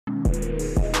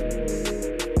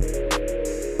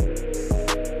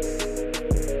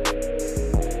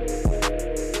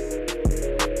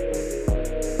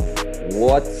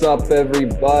What's up,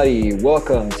 everybody?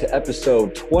 Welcome to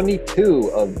episode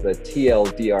 22 of the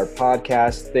TLDR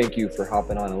podcast. Thank you for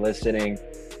hopping on and listening.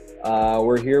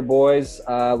 We're here, boys.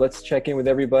 Let's check in with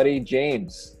everybody.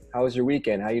 James, how was your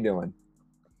weekend? How you doing?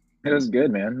 It was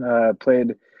good, man.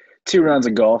 Played 2 rounds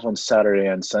of golf on Saturday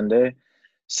and Sunday.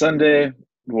 Sunday,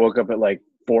 woke up at like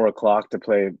 4 o'clock to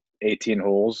play 18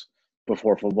 holes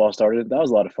before football started. That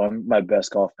was a lot of fun. My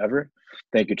best golf ever.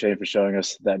 Thank you, Trey, for showing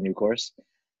us that new course.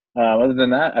 Other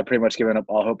than that, I pretty much given up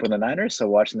all hope in the Niners. So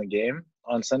watching the game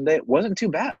on Sunday wasn't too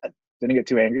bad. Didn't get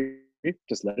too angry.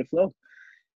 Just let it flow.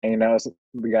 And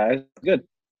the guys, good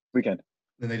weekend.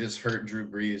 Then they just hurt Drew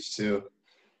Brees too.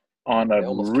 On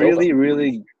a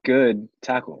really good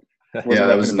tackle. Yeah,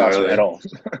 that was gnarly at all.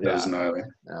 That was gnarly.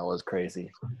 That was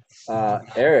crazy.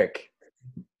 Eric,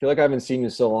 I feel like I haven't seen you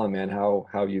so long, man. How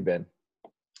have you been?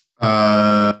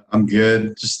 I'm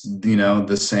good. Just,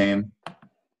 the same.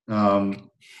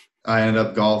 I ended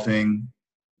up golfing.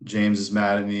 James is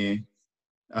mad at me.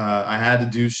 I had to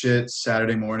do shit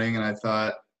Saturday morning, and I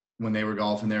thought when they were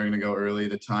golfing, they were going to go early.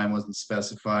 The time wasn't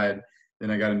specified. Then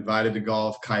I got invited to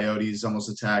golf. Coyotes almost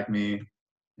attacked me.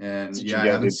 And, I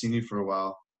haven't seen you for a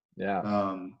while. Yeah.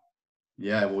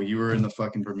 Well, you were in the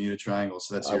fucking Bermuda Triangle,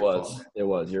 so that's your fault. It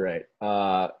was. You're right.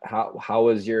 How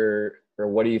was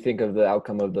what do you think of the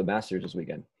outcome of the Masters this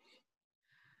weekend?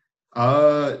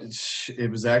 It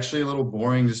was actually a little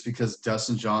boring just because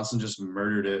Dustin Johnson just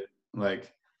murdered it.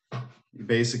 Like,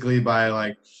 basically by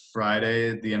like Friday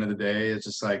at the end of the day, it's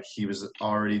just like he was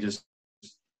already just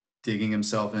digging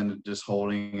himself into just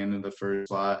holding into the first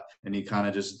slot, and he kind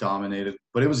of just dominated.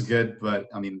 But it was good. But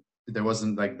I mean, there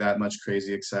wasn't like that much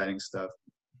crazy exciting stuff.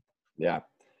 Yeah.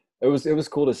 It was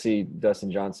cool to see Dustin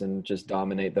Johnson just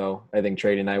dominate, though. I think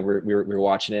Tradon and I we were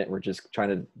watching it. We're just trying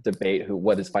to debate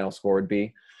what his final score would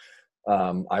be.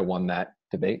 I won that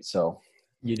debate, so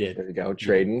you did. There you go,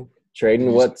 Tradon.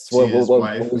 What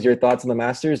was your thoughts on the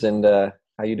Masters, and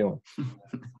how you doing?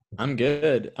 I'm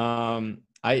good.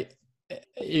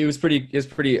 It was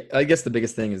pretty. I guess the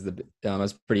biggest thing is it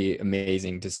was pretty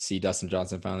amazing to see Dustin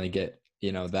Johnson finally get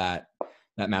that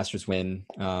Masters win.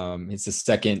 It's the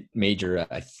second major,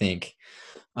 I think,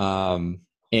 and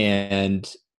I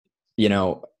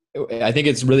think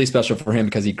it's really special for him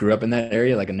because he grew up in that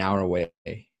area, like an hour away.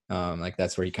 Like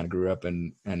that's where he kind of grew up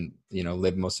and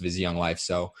lived most of his young life.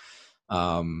 So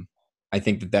I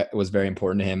think that was very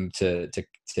important to him to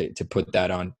put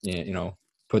that on,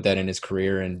 put that in his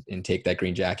career and take that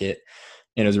green jacket.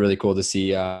 And it was really cool to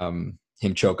see him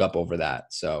choke up over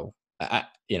that. So I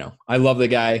love the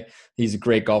guy. He's a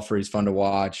great golfer. He's fun to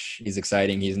watch. He's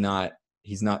exciting. He's not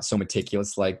so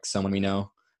meticulous like someone we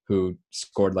know who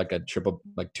scored like 2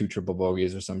 triple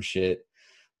bogeys or some shit.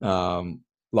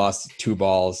 Lost 2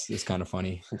 balls is kind of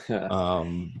funny.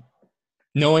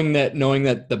 Knowing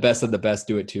that the best of the best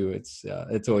do it too, it's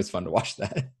always fun to watch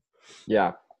that.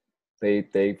 Yeah,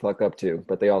 they fuck up too,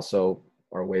 but they also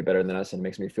are way better than us, and it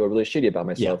makes me feel really shitty about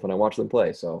myself when I watch them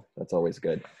play. So that's always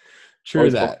good.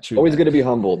 Always good to be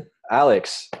humbled.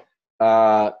 Alex,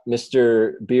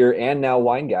 Mr. Beer and now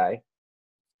wine guy.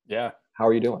 Yeah. How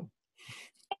are you doing?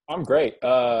 I'm great.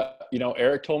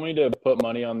 Eric told me to put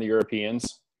money on the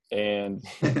Europeans and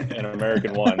an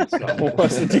American one. So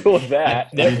what's the deal with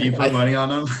that? Did you put money on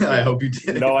them? I hope you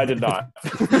did. No, I did not.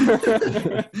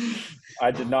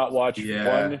 I did not watch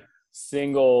one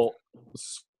single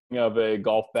swing of a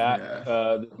golf bat.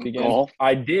 Golf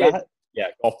I did. Bat? Yeah,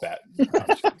 golf bat.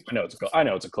 I know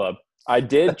it's a club. I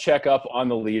did check up on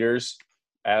the leaders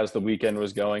as the weekend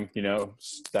was going.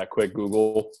 That quick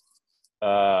Google.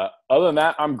 Other than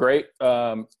that, I'm great.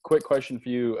 Quick question for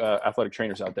you, athletic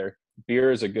trainers out there.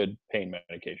 Beer is a good pain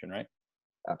medication, right?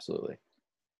 Absolutely.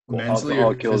 Mentally,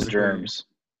 alcohol kills germs.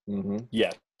 Mm-hmm.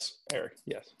 Yes, Eric.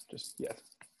 Yes, just yes.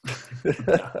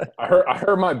 I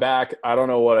hurt my back. I don't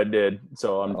know what I did,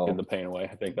 so I'm getting the pain away.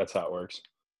 I think that's how it works.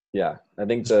 Yeah, I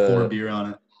think just pour beer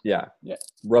on it. Yeah.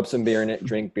 Rub some beer in it.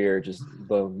 Drink beer. Just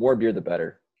the more beer, the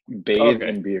better. Bathe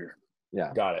in beer.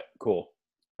 Yeah. Got it. Cool.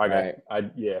 I got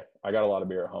a lot of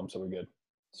beer at home, so we're good.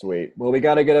 Sweet. Well, we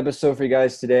got a good episode for you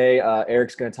guys today.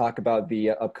 Eric's going to talk about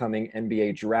the upcoming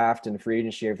NBA draft and free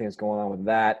agency, everything that's going on with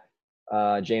that.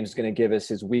 James is going to give us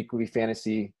his weekly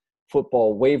fantasy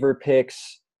football waiver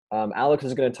picks. Alex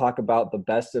is going to talk about the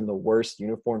best and the worst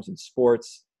uniforms in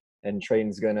sports. And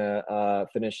Tradon's going to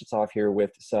finish us off here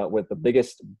with the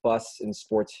biggest busts in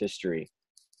sports history.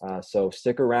 So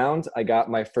stick around. I got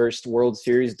my first World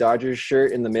Series Dodgers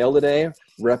shirt in the mail today.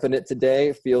 Repping it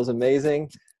today. Feels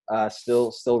amazing.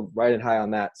 Still riding high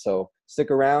on that. So stick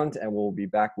around, and we'll be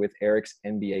back with Eric's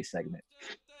NBA segment.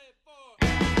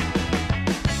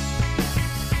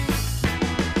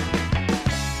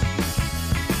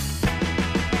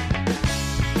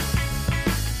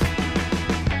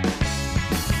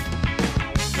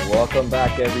 Welcome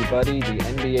back, everybody. The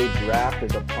NBA draft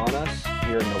is upon us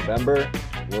here in November.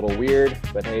 A little weird,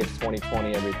 but hey, it's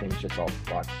 2020. Everything's just all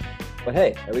fucked. But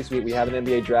hey, at least we have an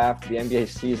NBA draft. The NBA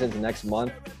season's next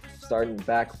month, starting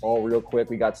back all real quick.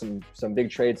 We got some big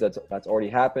trades that's already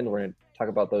happened. We're going to talk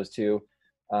about those too.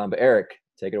 But Eric,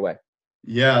 take it away.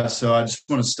 Yeah, so I just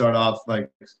want to start off,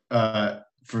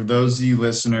 for those of you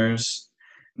listeners,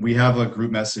 we have a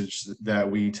group message that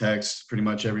we text pretty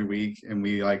much every week, and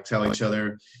we tell each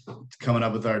other coming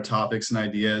up with our topics and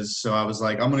ideas. So I was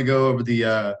like, I'm going to go over the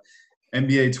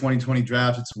NBA 2020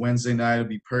 draft. It's Wednesday night. It'll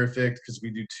be perfect because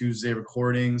we do Tuesday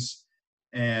recordings,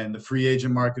 and the free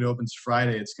agent market opens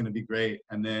Friday. It's going to be great.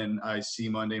 And then I see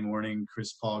Monday morning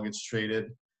Chris Paul gets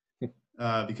traded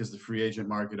because the free agent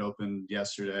market opened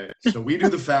yesterday. So we do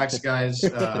the facts, guys.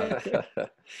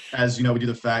 As you know, we do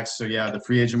the facts. So yeah, the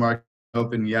free agent market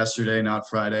opened yesterday, not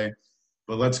Friday.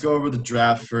 But let's go over the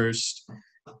draft first.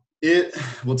 It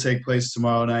will take place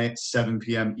tomorrow night, 7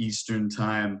 p.m. Eastern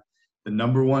time. The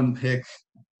number one pick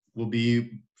will be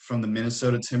from the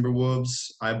Minnesota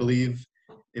Timberwolves, I believe.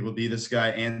 It will be this guy,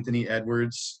 Anthony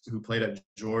Edwards, who played at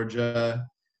Georgia.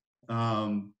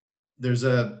 There's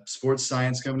a sports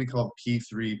science company called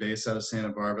P3 based out of Santa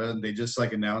Barbara. And they just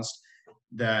announced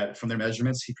that from their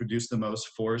measurements, he produced the most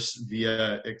force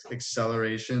via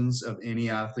accelerations of any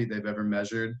athlete they've ever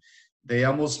measured. They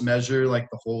almost measure the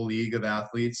whole league of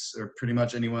athletes, or pretty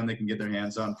much anyone they can get their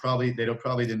hands on. Probably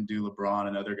didn't do LeBron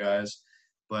and other guys,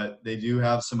 but they do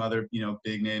have some other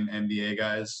big name NBA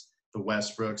guys, the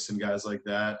Westbrooks and guys like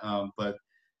that. But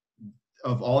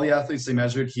of all the athletes they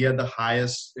measured, he had the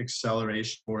highest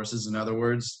acceleration forces. In other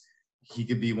words, he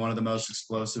could be one of the most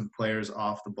explosive players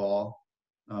off the ball.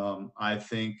 I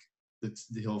think that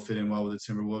he'll fit in well with the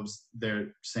Timberwolves.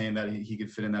 They're saying that he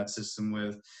could fit in that system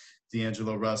with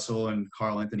D'Angelo Russell and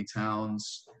Karl Anthony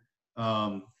Towns.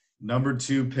 Number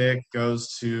 2 pick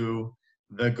goes to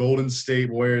the Golden State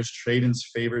Warriors, Tradon's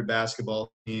favorite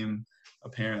basketball team,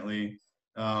 apparently.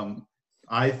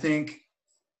 I think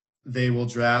they will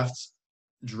draft,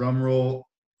 drumroll,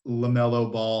 LaMelo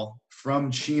Ball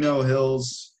from Chino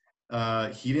Hills.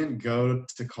 He didn't go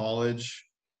to college.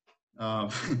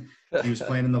 He was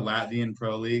playing in the Latvian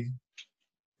Pro League.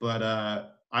 But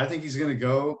I think he's going to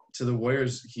go to the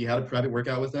Warriors. He had a private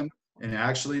workout with him. And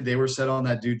actually, they were set on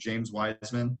that dude, James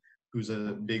Wiseman, who's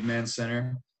a big man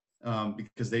center,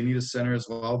 because they need a center as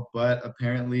well. But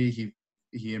apparently,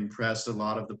 he impressed a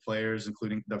lot of the players,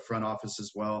 including the front office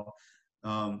as well.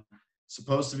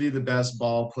 Supposed to be the best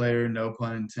ball player, no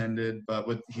pun intended, but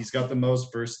he's got the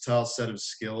most versatile set of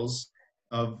skills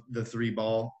of the 3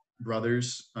 ball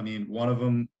brothers. I mean, one of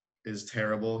them is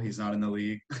terrible. He's not in the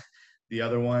league. The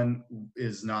other one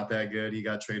is not that good. He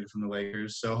got traded from the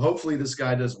Lakers. So hopefully this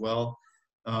guy does well.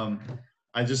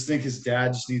 I just think his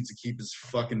dad just needs to keep his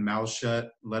fucking mouth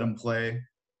shut, let him play,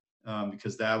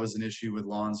 because that was an issue with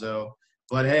Lonzo.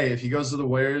 But hey, if he goes to the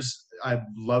Warriors, I'd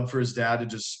love for his dad to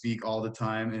just speak all the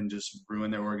time and just ruin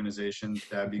their organization.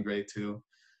 That'd be great too.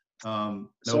 So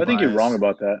I think you're wrong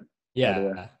about that.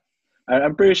 Yeah.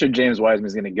 I'm pretty sure James Wiseman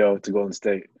is going to go to Golden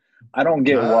State. I don't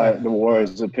get why the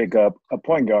Warriors would pick up a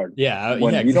point guard.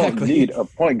 When you don't need a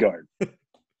point guard.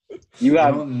 You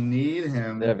don't need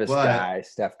him. They have this guy,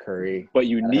 Steph Curry. But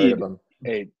you need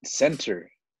a center.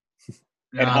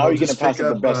 And how are you going to pass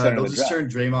up the best center? They'll just turn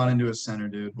Draymond into a center,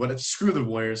 dude. Screw the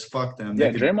Warriors. Fuck them.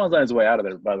 Yeah, Draymond's on his way out of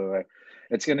there, by the way.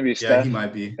 It's going to be Steph he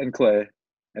might be. and Clay,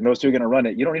 and those two are going to run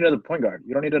it. You don't need another point guard.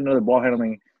 You don't need another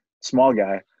ball-handling small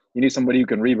guy. You need somebody who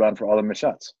can rebound for all of his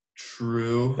shots.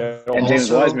 True. And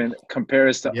James Wiseman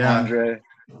compares to Andre.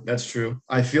 That's true.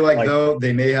 I feel like though,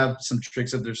 they may have some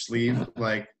tricks up their sleeve.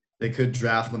 They could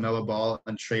draft LaMelo Ball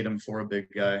and trade him for a big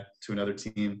guy to another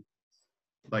team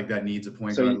that needs a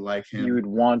point guard like him. You would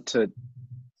want to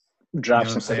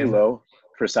draft somebody low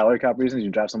for salary cap reasons.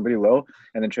 You draft somebody low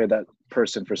and then trade that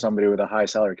person for somebody with a high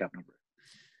salary cap number.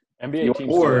 NBA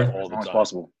teams do that all the time.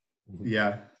 Possible.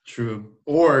 Yeah, true.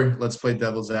 Or let's play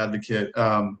devil's advocate.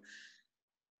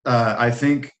 I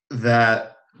think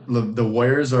that the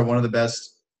Warriors are one of the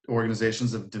best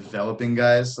organizations of developing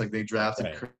guys. They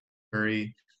drafted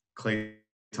Curry, Klay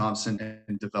Thompson,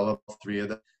 and developed 3 of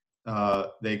them.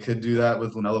 They could do that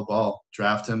with LaMelo Ball.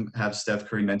 Draft him, have Steph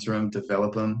Curry mentor him,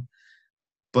 develop him.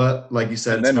 But like you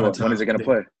said, and then when is he going to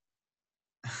play?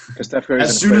 Because Steph Curry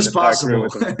as soon as possible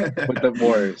with the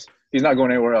Warriors. He's not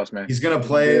going anywhere else, man. He's going to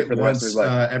play once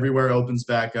everywhere opens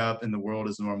back up and the world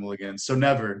is normal again. So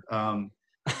never.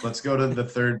 Let's go to the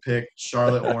 3rd pick,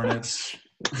 Charlotte Hornets.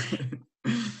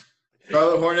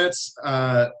 Charlotte Hornets,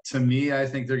 to me, I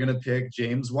think they're going to pick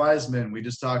James Wiseman. We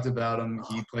just talked about him.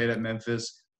 He played at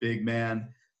Memphis, big man.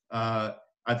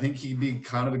 I think he'd be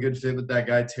kind of a good fit with that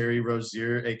guy Terry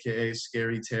Rozier, aka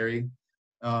Scary Terry.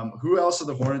 Who else do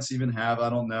the Hornets even have? I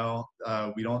don't know.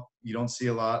 You don't see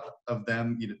a lot of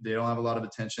them. They don't have a lot of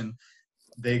attention.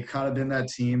 They've kind of been that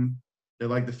team. They're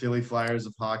like the Philly Flyers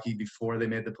of hockey before they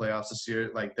made the playoffs this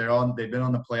year. Like they've been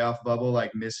on the playoff bubble,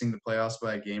 like missing the playoffs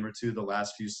by a game or two the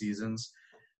last few seasons.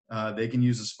 They can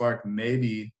use a spark.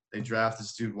 Maybe they draft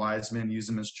this dude Wiseman, use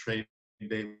him as trade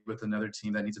bait with another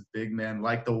team that needs a big man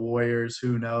like the Warriors.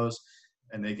 Who knows?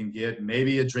 And they can get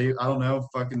maybe I don't know,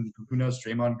 who knows,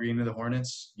 Draymond Green to the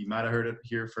Hornets. You might have heard it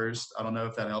here first. I don't know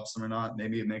if that helps them or not.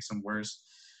 Maybe it makes them worse.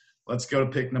 Let's go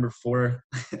to pick number 4,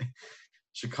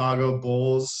 Chicago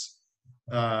Bulls.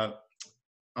 I'm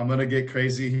going to get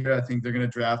crazy here. I think they're going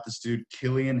to draft this dude,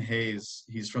 Killian Hayes.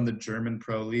 He's from the German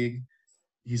Pro League.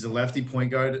 He's a lefty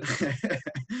point guard.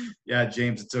 Yeah,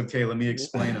 James, it's okay. Let me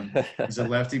explain him. He's a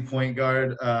lefty point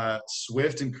guard,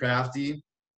 swift and crafty,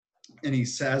 and he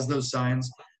has those signs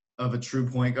of a true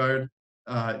point guard.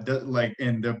 And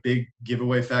the big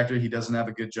giveaway factor, he doesn't have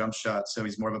a good jump shot, so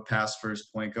he's more of a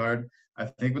pass-first point guard. I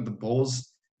think with the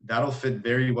Bulls, that'll fit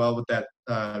very well with that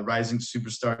rising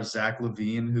superstar Zach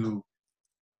LaVine, who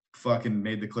fucking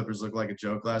made the Clippers look like a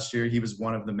joke last year. He was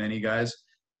one of the many guys,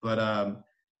 but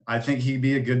I think he'd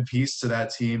be a good piece to that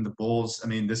team. The Bulls, I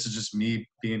mean, this is just me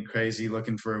being crazy,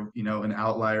 looking for, an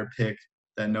outlier pick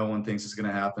that no one thinks is going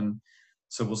to happen.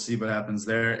 So we'll see what happens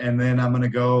there. And then I'm going to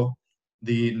go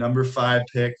the number 5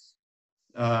 pick,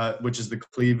 which is the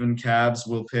Cleveland Cavs.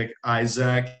 Will pick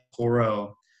Isaac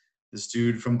Okoro, this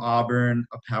dude from Auburn,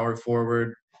 a power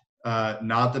forward,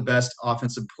 not the best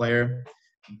offensive player,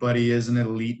 but he is an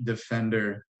elite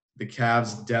defender. The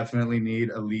Cavs definitely need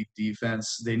elite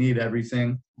defense. They need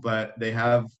everything, but they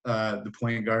have the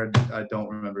point guard. I don't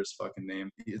remember his fucking name.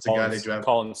 It's a guy they drafted.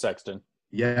 Colin Sexton.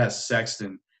 Yes,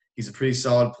 Sexton. He's a pretty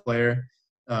solid player.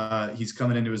 He's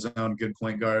coming into his own, good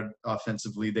point guard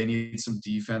offensively. They need some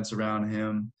defense around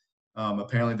him.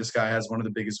 Apparently this guy has one of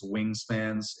the biggest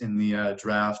wingspans in the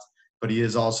draft, but he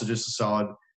is also just a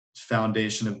solid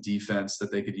foundation of defense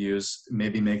that they could use,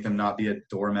 maybe make them not be a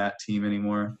doormat team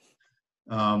anymore.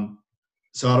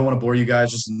 So I don't want to bore you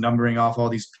guys just numbering off all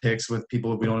these picks with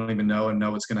people we don't even know and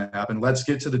know what's going to happen. Let's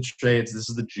get to the trades. This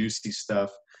is the juicy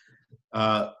stuff.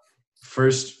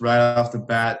 First, right off the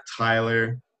bat,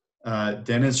 Tyler,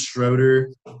 Dennis Schroeder,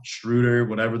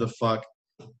 whatever the fuck.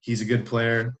 He's a good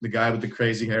player, the guy with the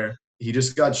crazy hair. He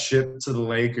just got shipped to the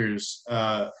Lakers.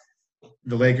 The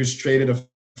Lakers traded a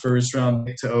first-round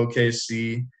pick to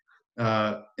OKC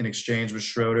in exchange with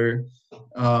Schroeder.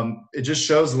 It just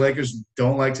shows the Lakers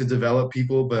don't like to develop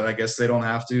people, but I guess they don't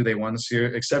have to. They won this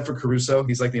year, except for Caruso.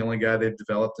 He's like the only guy they've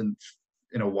developed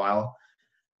in a while.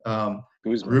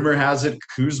 Rumor has it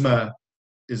Kuzma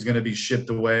is going to be shipped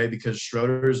away because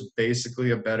Schroeder is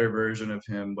basically a better version of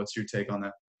him. What's your take on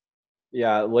that?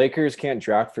 Yeah, Lakers can't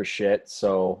draft for shit,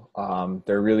 so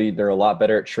they're a lot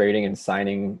better at trading and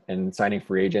signing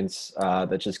free agents.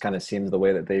 That just kind of seems the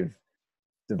way that they've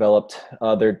developed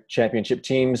their championship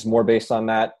teams, more based on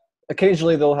that.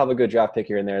 Occasionally they'll have a good draft pick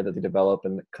here and there that they develop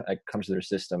and it comes to their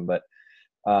system, but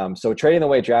so trading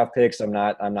away draft picks, I'm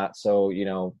not so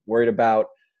worried about.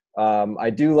 I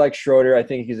do like Schroeder. I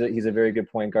think he's a very good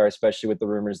point guard, especially with the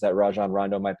rumors that Rajon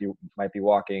Rondo might be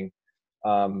walking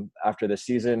after this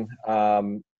season.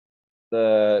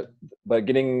 But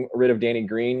getting rid of Danny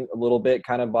Green a little bit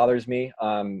kind of bothers me.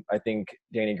 I think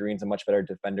Danny Green's a much better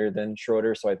defender than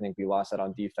Schroeder, so I think we lost that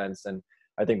on defense. And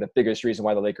I think the biggest reason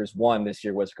why the Lakers won this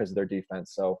year was because of their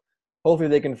defense. So hopefully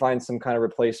they can find some kind of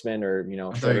replacement, or I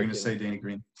thought you were going to say Danny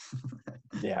Green.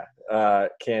 Yeah,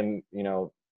 can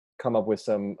come up with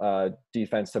some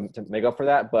defense to make up for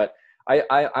that. But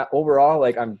I overall,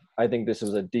 I think this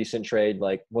was a decent trade.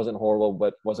 Wasn't horrible,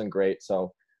 but wasn't great.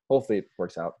 So hopefully it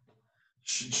works out.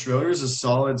 Schroeder's a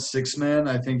solid 6-man.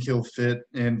 I think he'll fit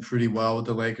in pretty well with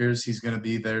the Lakers. He's going to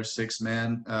be their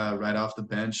 6-man right off the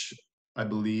bench, I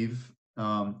believe.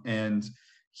 And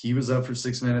he was up for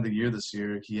 6-man of the year this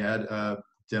year. He had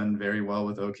done very well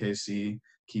with OKC,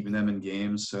 keeping them in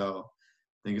games. So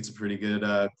I think it's a pretty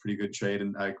good trade.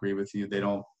 And I agree with you.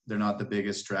 They're not the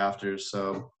biggest drafters.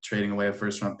 So trading away a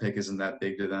first-round pick isn't that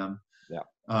big to them.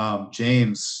 Yeah.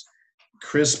 James,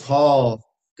 Chris Paul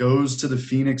goes to the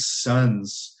Phoenix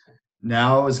Suns.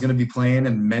 Now is going to be playing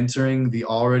and mentoring the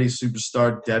already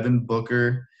superstar Devin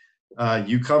Booker.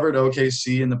 You covered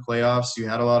OKC in the playoffs. You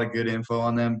had a lot of good info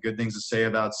on them, good things to say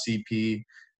about CP.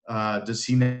 Does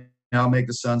he now make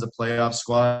the Suns a playoff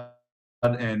squad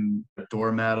and a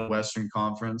doormat of Western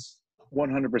Conference?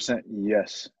 100%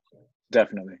 yes,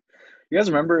 definitely. You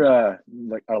guys remember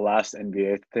our last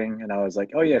NBA thing? And I was like,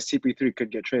 oh, yeah, CP3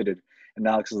 could get traded. And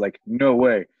Alex is like, no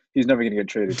way. He's never going to get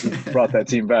traded. He brought that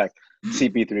team back.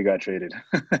 CP3 got traded.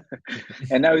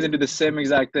 And now he's going to do the same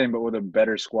exact thing, but with a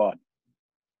better squad.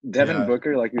 Devin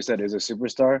Booker, like you said, is a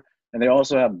superstar. And they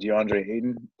also have DeAndre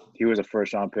Ayton. He was a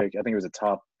first-round pick. I think he was a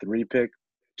top 3 pick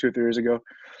 2 or 3 years ago,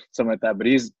 something like that. But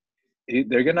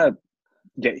they're going to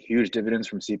get huge dividends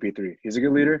from CP3. He's a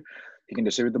good leader. He can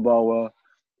distribute the ball well.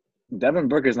 Devin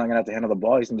Booker's not going to have to handle the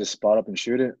ball. He can just spot up and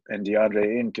shoot it. And DeAndre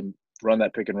Ayton can run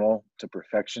that pick and roll to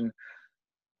perfection.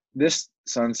 This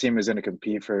Suns team is going to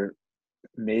compete for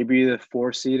maybe the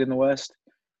 4 seed in the West.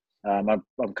 I'm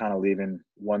kind of leaving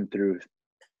 1 through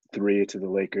 3 to the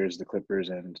Lakers, the Clippers,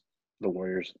 and the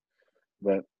Warriors.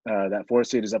 But that 4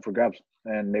 seed is up for grabs,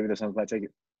 and maybe the Suns might take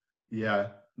it. Yeah,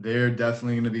 they're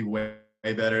definitely going to be way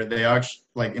better. They actually,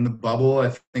 like in the bubble,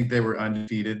 I think they were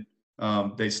undefeated.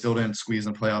 They still didn't squeeze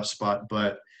in a playoff spot,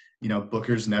 but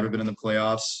Booker's never been in the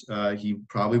playoffs. He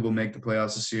probably will make the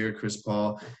playoffs this year. Chris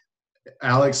Paul,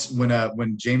 Alex,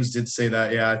 when James did say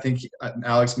that, I think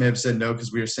Alex may have said no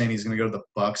because we were saying he's going to go to the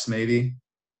Bucks maybe,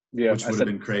 which would have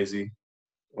been crazy.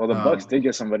 Well, the Bucks did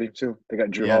get somebody too. They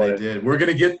got Drew Holiday. Yeah, they did. We're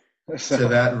going to get to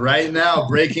that right now.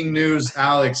 Breaking news,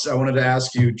 Alex, I wanted to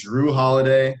ask you, Drew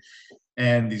Holiday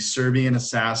and the Serbian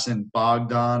assassin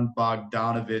Bogdan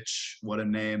Bogdanovic, what a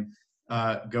name,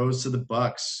 goes to the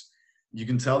Bucks. You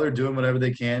can tell they're doing whatever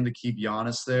they can to keep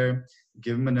Giannis there.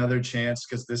 Give him another chance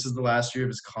because this is the last year of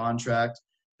his contract.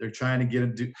 They're trying to get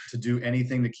him to do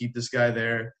anything to keep this guy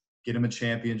there, get him a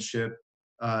championship.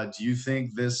 Do you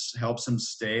think this helps him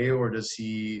stay, or does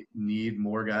he need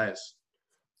more guys?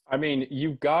 I mean,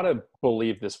 you've got to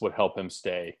believe this would help him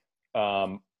stay.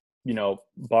 Bogdanovic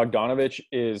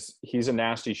he's a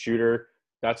nasty shooter.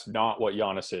 That's not what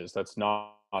Giannis is. That's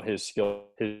not his skill.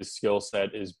 His skill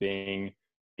set is being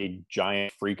a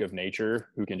giant freak of nature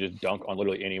who can just dunk on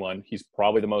literally anyone. He's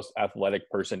probably the most athletic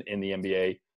person in the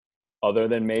NBA other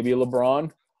than maybe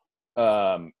LeBron.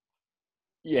 And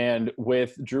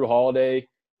with Drew Holiday,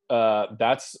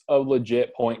 that's a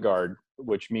legit point guard,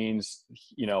 which means,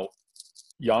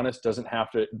 Giannis doesn't have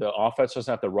to – the offense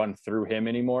doesn't have to run through him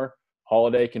anymore.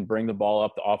 Holiday can bring the ball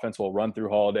up. The offense will run through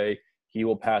Holiday. He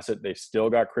will pass it. They've still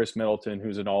got Chris Middleton,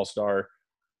 who's an all-star.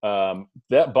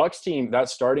 That Bucks team, that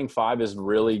starting 5 is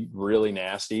really, really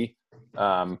nasty.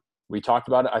 We talked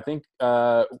about it. I think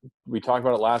we talked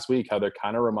about it last week, how they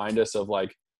kind of remind us of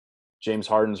like James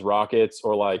Harden's Rockets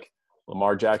or like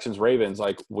Lamar Jackson's Ravens.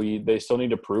 Like they still need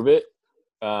to prove it.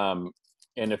 And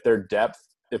if their depth,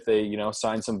 if they,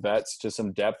 sign some vets to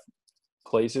some depth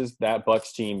places, that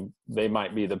Bucks team, they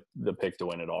might be the pick to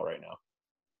win it all right now.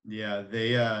 Yeah,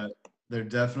 they're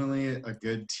definitely a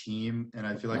good team, and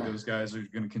I feel like those guys are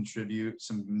going to contribute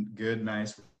some good,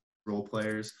 nice role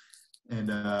players. And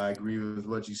I agree with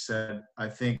what you said. I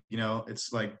think,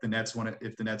 it's like the Nets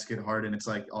if the Nets get Harden, it's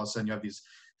like all of a sudden you have these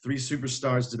 3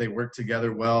 superstars. Do they work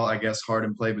together well? I guess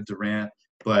Harden played with Durant.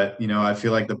 But, I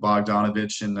feel like the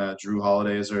Bogdanovic and Drew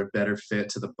Holidays are a better fit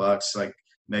to the Bucks. Like,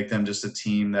 make them just a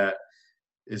team that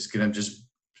is going to just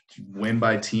win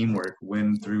by teamwork,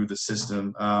 win through the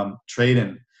system.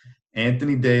 Tradon,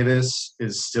 Anthony Davis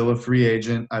is still a free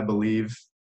agent, I believe.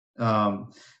 Do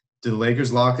the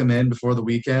Lakers lock him in before the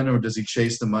weekend, or does he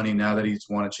chase the money now that he's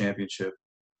won a championship?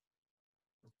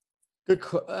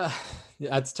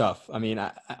 That's tough. I mean,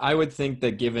 I would think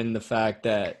that given the fact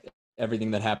that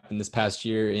everything that happened this past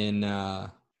year in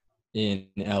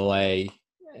LA,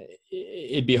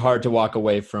 it'd be hard to walk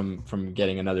away from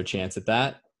getting another chance at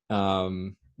that.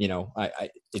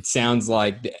 It sounds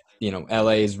like,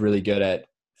 LA is really good at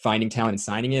finding talent and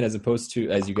signing it, as opposed to,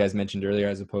 as you guys mentioned earlier,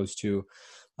 as opposed to,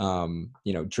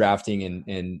 drafting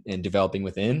and developing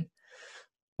within.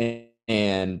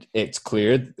 And it's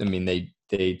clear. I mean, they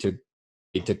took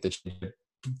the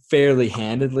fairly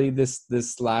handedly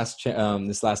this last time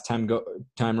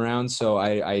around. So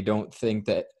I don't think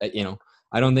that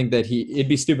it'd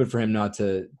be stupid for him not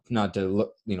to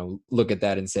look at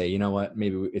that and say, you know what,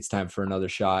 maybe it's time for another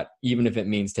shot, even if it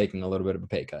means taking a little bit of a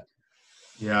pay cut.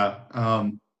 Yeah.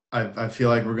 I feel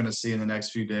like we're going to see in the next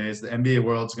few days, the NBA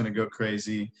world's going to go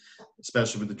crazy,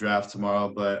 especially with the draft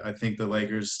tomorrow. But I think the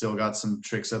Lakers still got some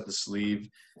tricks up the sleeve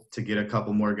to get a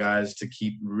couple more guys to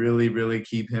really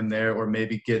keep him there, or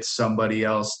maybe get somebody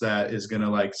else that is going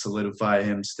to solidify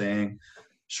him staying.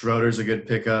 Schroeder's a good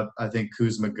pickup. I think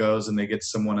Kuzma goes and they get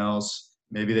someone else.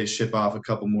 Maybe they ship off a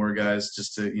couple more guys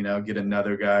just to, get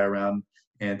another guy around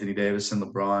Anthony Davis and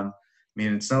LeBron. I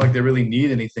mean, it's not like they really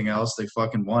need anything else. They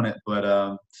fucking want it.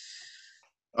 But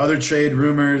other trade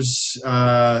rumors,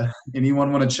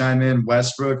 anyone want to chime in?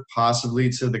 Westbrook possibly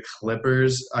to the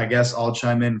Clippers. I guess I'll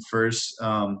chime in first.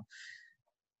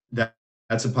 That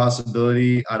that's a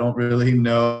possibility. I don't really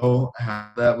know how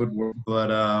that would work,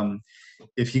 but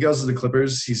if he goes to the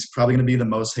Clippers, he's probably going to be the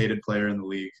most hated player in the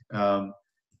league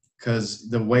because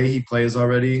the way he plays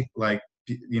already, like,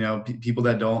 people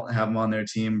that don't have him on their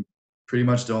team pretty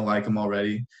much don't like him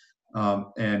already.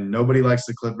 And nobody likes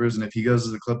the Clippers. And if he goes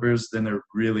to the Clippers, then they're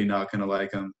really not going to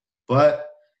like him. But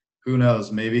who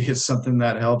knows? Maybe it's something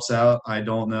that helps out. I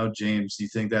don't know. James, do you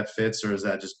think that fits, or is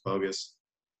that just bogus?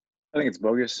 I think it's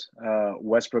bogus.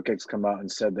 Westbrook has come out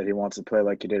and said that he wants to play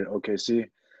like he did at OKC,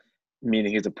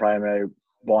 meaning he's a primary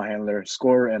ball handler,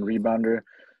 scorer, and rebounder.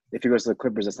 If he goes to the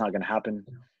Clippers, that's not going to happen.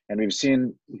 And we've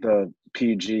seen the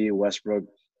PG Westbrook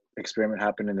experiment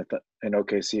happen in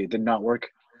OKC. It did not work.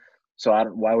 So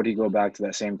why would he go back to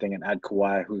that same thing and add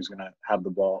Kawhi, who's going to have the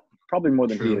ball probably more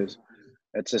than he is?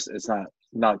 It's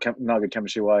not good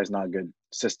chemistry wise, not good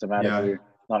systematically,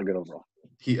 not good overall.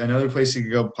 Another place he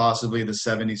could go, possibly the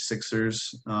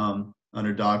 76ers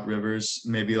under Doc Rivers,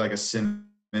 maybe like a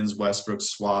Simmons Westbrook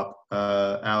swap.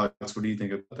 Alex, what do you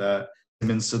think about that?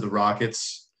 Simmons to the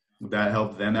Rockets, would that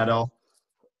help them at all?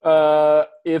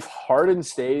 If Harden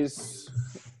stays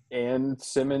and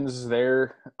Simmons is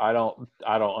there, I don't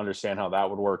understand how that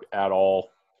would work at all.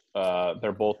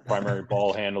 They're both primary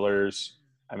ball handlers.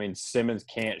 I mean, Simmons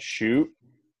can't shoot,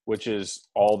 which is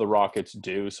all the Rockets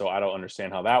do, so I don't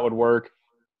understand how that would work.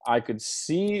 I could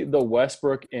see the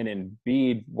Westbrook and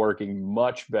Embiid working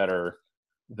much better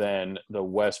than the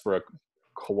Westbrook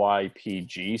Kawhi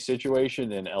PG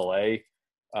situation in LA.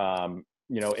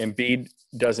 Embiid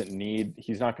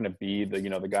he's not going to be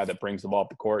the guy that brings the ball up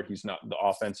the court. The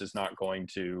offense is not going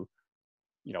to,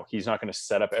 he's not going to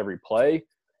set up every play,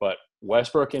 but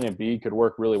Westbrook and Embiid could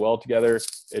work really well together.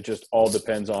 It just all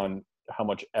depends on how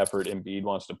much effort Embiid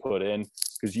wants to put in,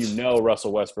 because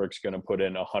Russell Westbrook's going to put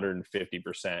in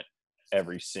 150%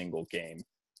 every single game.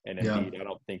 And Embiid, I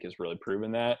don't think has really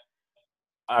proven that.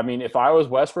 I mean, if I was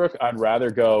Westbrook, I'd rather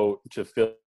go to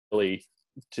Philly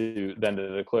than to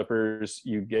the Clippers.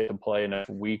 You get to play in a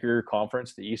weaker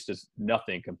conference. The East is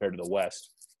nothing compared to the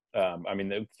West.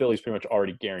 The Philly's pretty much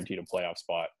already guaranteed a playoff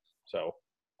spot. So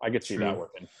I could see that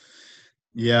working.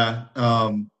 Yeah.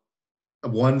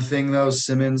 One thing though,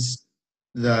 Simmons,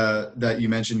 that you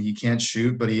mentioned, he can't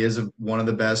shoot, but he is one of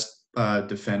the best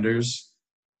defenders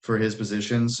for his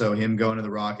position. So him going to the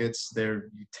Rockets, they're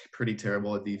pretty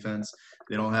terrible at defense.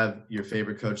 They don't have your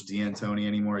favorite coach D'Antoni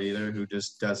anymore either, who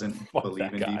just doesn't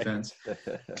believe in defense.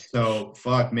 So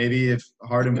maybe if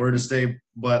Harden were to stay,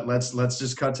 but let's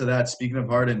just cut to that. Speaking of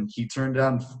Harden, he turned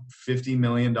down $50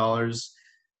 million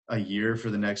a year for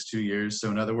the next 2 years. So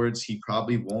in other words, he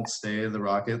probably won't stay at the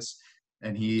Rockets.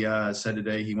 And he said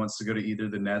today he wants to go to either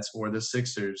the Nets or the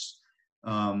Sixers.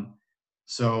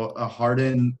 So a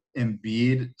Harden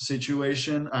Embiid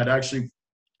situation, I'd actually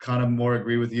kind of more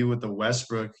agree with you with the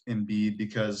Westbrook Embiid,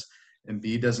 because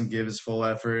Embiid doesn't give his full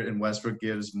effort and Westbrook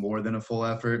gives more than a full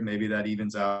effort. Maybe that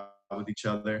evens out with each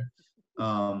other.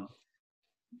 But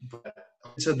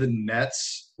to the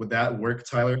Nets, would that work,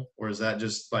 Tyler? Or is that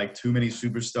just like too many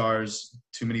superstars,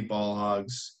 too many ball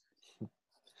hogs?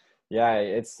 Yeah,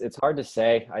 it's hard to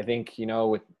say. I think,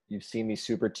 you've seen these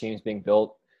super teams being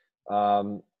built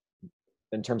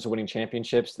in terms of winning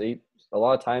championships. A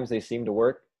lot of times they seem to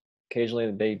work.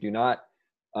 Occasionally they do not.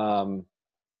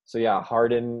 So yeah,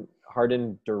 Harden,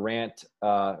 Durant,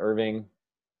 Irving,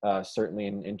 certainly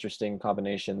an interesting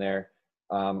combination there.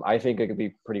 I think it could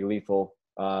be pretty lethal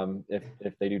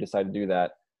if they do decide to do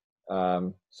that.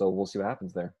 So we'll see what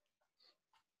happens there.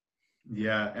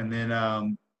 Yeah, and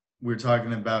then we were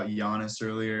talking about Giannis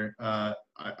earlier.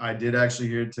 I did actually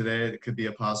hear today it could be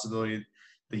a possibility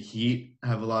the Heat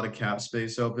have a lot of cap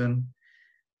space open.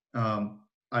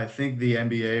 I think the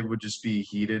NBA would just be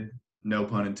heated, no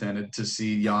pun intended, to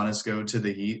see Giannis go to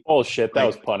the Heat. Oh, shit, that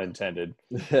was pun intended.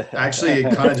 Actually,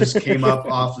 it kind of just came up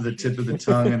off of the tip of the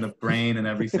tongue and the brain and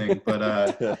everything.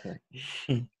 But,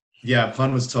 yeah,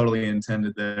 pun was totally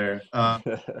intended there.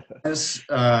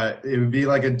 It would be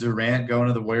like a Durant going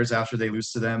to the Warriors after they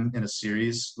lose to them in a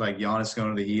series, like Giannis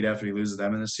going to the Heat after he loses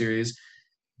them in a series.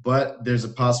 But there's a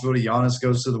possibility Giannis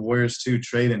goes to the Warriors too.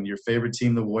 Tradon, your favorite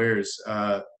team, the Warriors.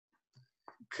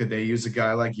 Could they use a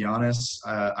guy like Giannis?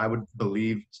 I would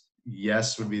believe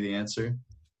yes would be the answer.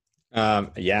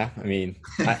 Yeah, I mean,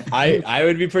 I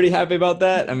would be pretty happy about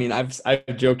that. I mean,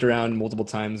 I've joked around multiple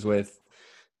times with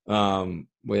Kylie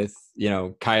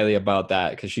about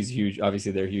that, because she's huge.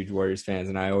 Obviously, they're huge Warriors fans,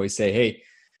 and I always say, hey,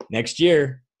 next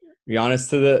year, Giannis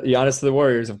to the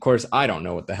Warriors. Of course, I don't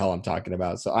know what the hell I'm talking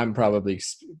about, so I'm probably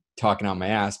talking out my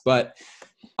ass. But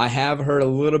I have heard a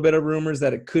little bit of rumors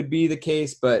that it could be the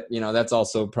case, but that's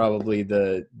also probably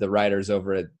the writers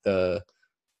over at the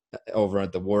over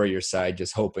at the Warriors side,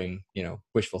 just hoping,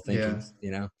 wishful thinking,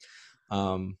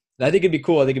 I think it'd be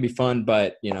cool. I think it'd be fun,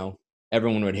 but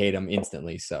everyone would hate him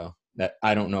instantly. So that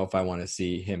I don't know if I want to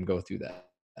see him go through that.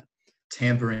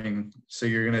 Tampering. So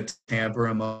you're gonna tamper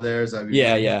him up there? Is that what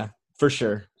Yeah, for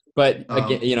sure. But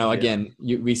yeah.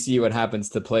 we see what happens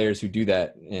to players who do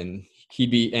that, and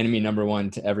he'd be enemy number one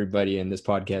to everybody in this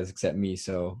podcast except me.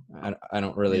 So I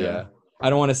don't really, I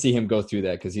don't want to see him go through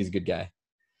that because he's a good guy.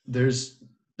 There's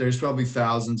probably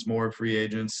thousands more free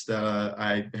agents that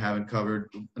I haven't covered.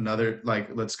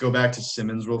 Let's go back to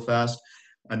Simmons real fast.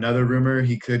 Another rumor,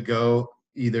 he could go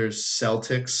either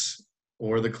Celtics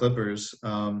or the Clippers.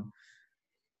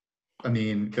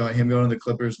 Him going to the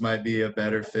Clippers might be a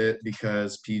better fit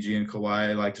because PG and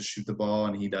Kawhi like to shoot the ball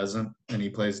and he doesn't, and he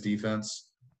plays defense.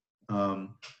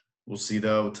 We'll see,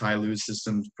 though. Ty Lue's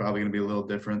system is probably going to be a little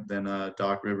different than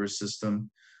Doc Rivers' system.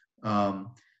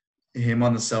 Him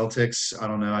on the Celtics, I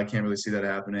don't know. I can't really see that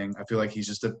happening. I feel like he's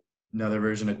just another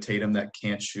version of Tatum that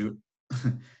can't shoot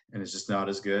and it's just not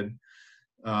as good.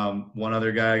 One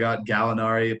other guy I got,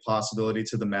 Gallinari, a possibility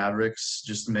to the Mavericks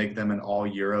just to make them an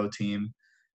all-Euro team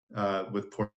with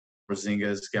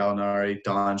Porzingis, Gallinari,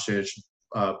 Doncic,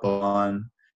 Boban.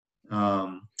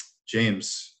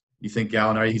 James, you think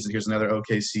Gallinari, here's another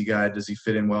OKC guy. Does he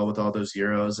fit in well with all those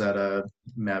Euros at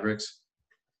Mavericks?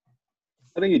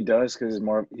 I think he does because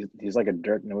he's like a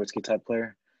Dirk Nowitzki type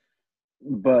player.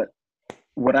 But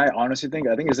what I honestly think,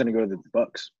 I think he's going to go to the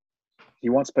Bucks. He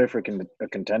wants to play for a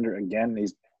contender again.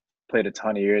 He's played a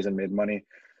ton of years and made money.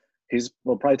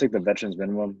 Will probably take the veterans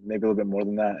minimum, maybe a little bit more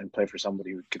than that, and play for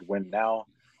somebody who could win now.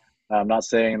 I'm not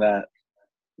saying that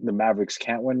the Mavericks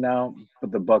can't win now,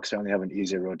 but the Bucks certainly have an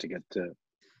easier road to get to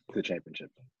the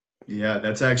championship. Yeah,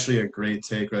 that's actually a great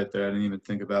take right there. I didn't even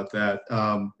think about that.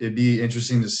 It'd be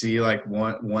interesting to see,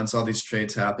 once all these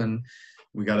trades happen,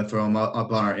 we got to throw them up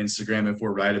on our Instagram if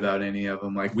we're right about any of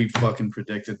them. We fucking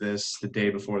predicted this the day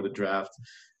before the draft.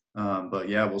 But,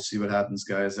 yeah, we'll see what happens,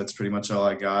 guys. That's pretty much all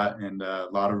I got. And a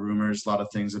lot of rumors, a lot of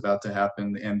things about to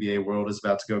happen. The NBA world is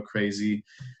about to go crazy.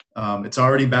 It's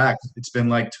already back. It's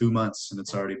been 2 months, and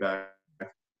it's already back.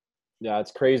 Yeah,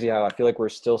 it's crazy how I feel like we're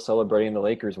still celebrating the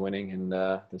Lakers winning, and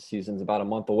the season's about a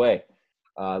month away.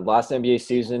 Last NBA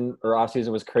season or off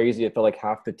season was crazy. It felt like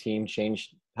half the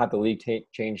league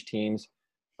changed teams.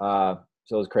 So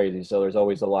it was crazy. So there's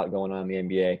always a lot going on in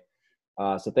the NBA.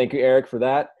 So thank you, Eric, for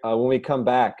that. When we come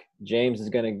back, James is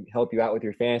going to help you out with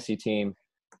your fantasy team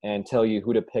and tell you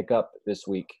who to pick up this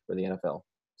week for the NFL.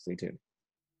 Stay tuned.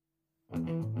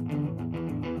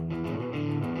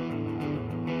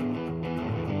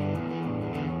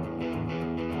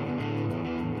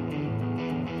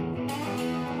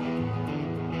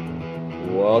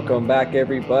 Welcome back,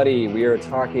 everybody. We are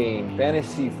talking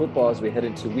fantasy football as we head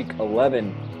into week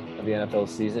 11 of the NFL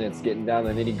season. It's getting down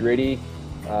to the nitty-gritty.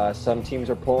 Some teams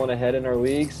are pulling ahead in our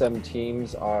league. Some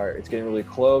teams it's getting really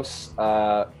close.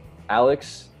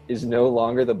 Alex is no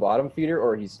longer the bottom feeder,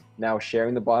 or he's now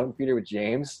sharing the bottom feeder with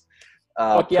James.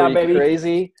 Fuck yeah, baby.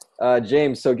 Crazy.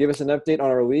 James, so give us an update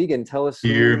on our league and tell us who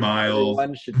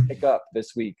everyone should pick up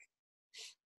this week.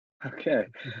 Okay.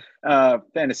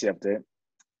 Fantasy update.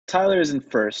 Tyler is in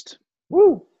first.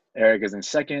 Woo! Eric is in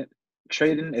second.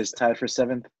 Tradon is tied for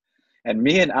seventh. And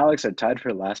me and Alex are tied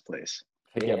for last place.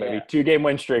 Yeah, baby. 2-game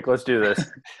win streak. Let's do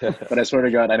this. But I swear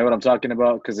to God, I know what I'm talking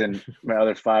about because in my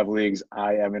other 5 leagues,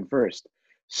 I am in first.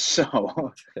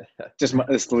 So just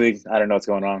this league, I don't know what's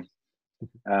going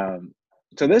on.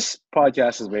 So this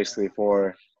podcast is basically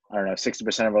for,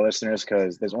 60% of our listeners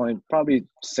because there's only probably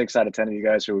 6 out of 10 of you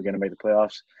guys who are going to make the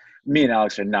playoffs. Me and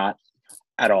Alex are not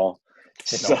at all.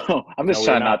 So I'm just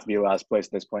trying not to be last place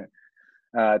at this point.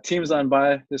 Teams on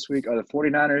bye this week are the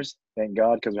 49ers. Thank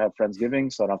God, because we have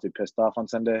Friendsgiving, so I don't have to be pissed off on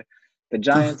Sunday. The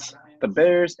Giants, the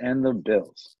Bears, and the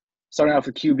Bills. Starting off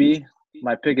with QB,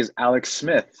 my pick is Alex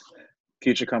Smith,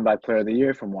 future comeback player of the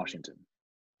year from Washington.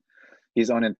 He's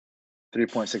on in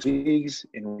 3.6 leagues.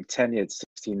 In week 10, he had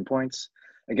 16 points.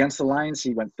 Against the Lions,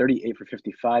 he went 38 for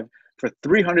 55 for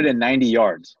 390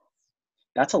 yards.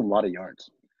 That's a lot of yards.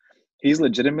 He's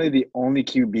legitimately the only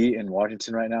QB in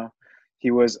Washington right now. He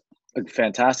was a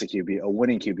fantastic QB, a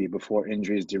winning QB before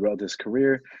injuries derailed his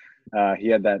career. He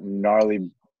had that gnarly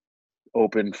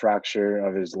open fracture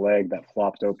of his leg that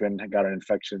flopped open, got an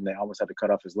infection. They almost had to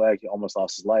cut off his leg. He almost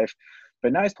lost his life.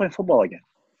 But now he's playing football again.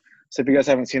 So if you guys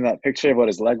haven't seen that picture of what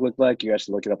his leg looked like, you guys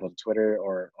should look it up on Twitter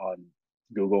or on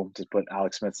Google. Just put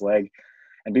Alex Smith's leg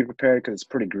and be prepared because it's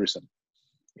pretty gruesome.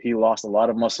 He lost a lot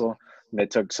of muscle. And they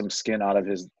took some skin out of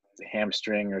his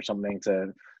hamstring or something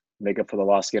to make up for the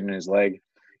lost skin in his leg.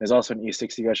 There's also an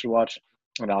E60 you guys should watch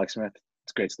on Alex Smith.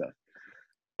 It's great stuff.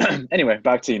 Anyway,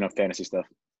 back to fantasy stuff.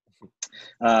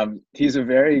 He's a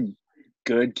very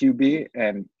good QB,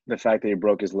 and the fact that he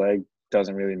broke his leg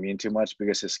doesn't really mean too much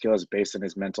because his skill is based on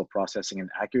his mental processing and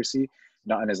accuracy,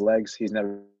 not on his legs. He's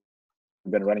never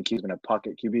been a running QB. He's been a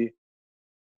pocket QB.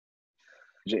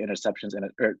 Interceptions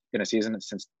in a season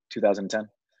since 2010.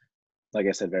 Like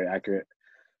I said, very accurate.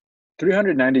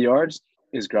 390 yards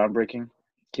is groundbreaking.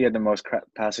 He had the most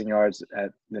passing yards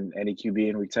than any QB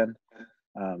in Week 10.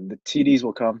 The TDs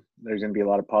will come. There's going to be a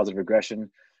lot of positive regression.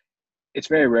 It's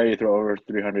very rare you throw over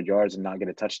 300 yards and not get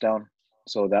a touchdown.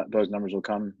 So those numbers will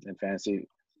come in fantasy.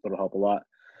 It'll help a lot.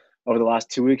 Over the last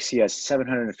 2 weeks, he has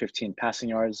 715 passing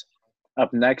yards.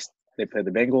 Up next, they play the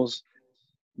Bengals.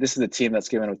 This is a team that's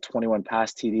given up 21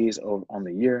 pass TDs on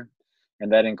the year, and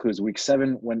that includes Week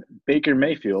 7 when Baker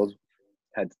Mayfield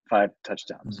had 5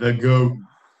 touchdowns. The GOAT.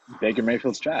 Baker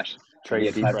Mayfield's trash. Trey, He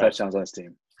had 5 touchdowns on his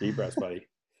team. Deep breaths, buddy.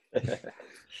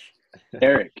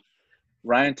 Eric,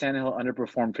 Ryan Tannehill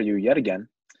underperformed for you yet again.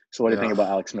 So what do you think about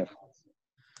Alex Smith?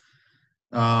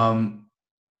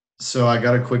 So I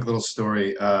got a quick little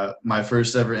story. My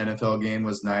first ever NFL game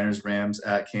was Niners-Rams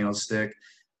at Candlestick.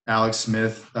 Alex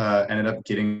Smith ended up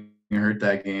getting hurt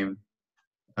that game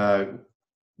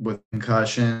with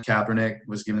concussion. Kaepernick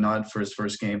was given on for his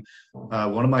first game.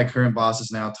 One of my current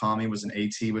bosses now, Tommy, was an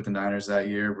AT with the Niners that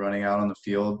year, running out on the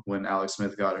field when Alex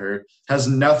Smith got hurt. Has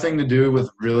nothing to do with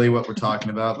really what we're talking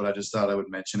about, but I just thought I would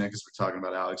mention it because we're talking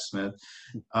about Alex Smith.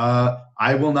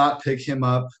 I will not pick him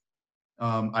up.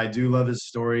 I do love his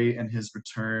story and his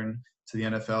return to the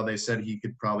NFL. They said he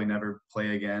could probably never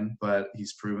play again, but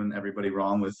he's proven everybody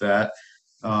wrong with that.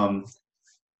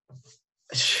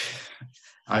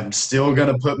 I'm still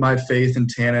going to put my faith in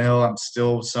Tannehill. I'm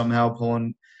still somehow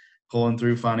pulling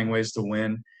through, finding ways to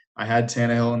win. I had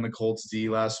Tannehill in the Colts D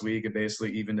last week. It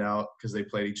basically evened out because they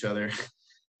played each other.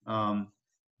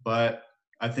 But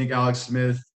I think Alex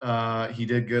Smith, he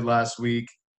did good last week.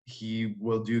 He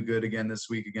will do good again this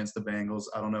week against the Bengals.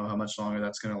 I don't know how much longer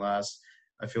that's going to last.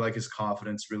 I feel like his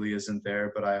confidence really isn't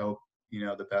there, but I hope,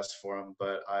 the best for him.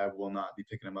 But I will not be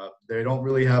picking him up. They don't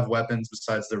really have weapons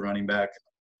besides their running back,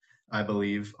 I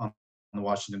believe, on the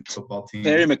Washington football team.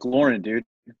 Terry McLaurin, dude.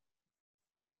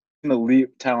 An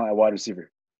elite talent at wide receiver.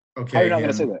 Okay, how are you not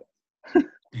going to say that?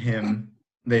 Him.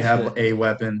 They have a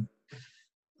weapon.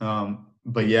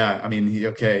 But yeah, I mean,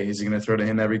 is he going to throw to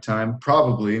him every time?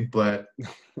 Probably, but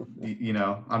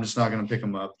I'm just not going to pick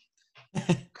him up.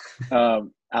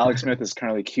 Alex Smith is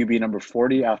currently QB number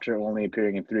 40 after only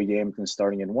appearing in 3 games and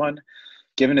starting in 1.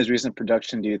 Given his recent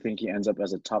production, do you think he ends up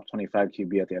as a top 25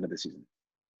 QB at the end of the season?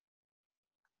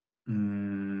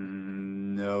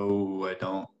 No, I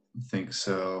don't think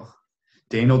so.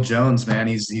 Daniel Jones, man,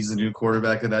 he's the new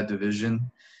quarterback of that division.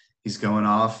 He's going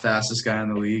off, fastest guy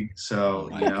in the league. So,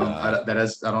 I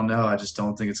don't know. I just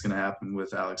don't think it's going to happen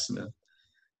with Alex Smith.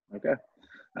 Okay,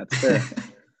 that's fair.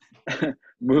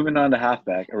 Moving on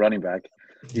to running back.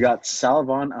 You got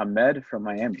Salvon Ahmed from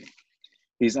Miami.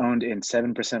 He's owned in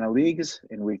 7% of leagues.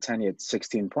 In Week 10, he had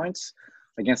 16 points.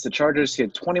 Against the Chargers, he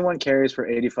had 21 carries for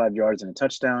 85 yards and a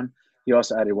touchdown. He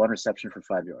also added 1 reception for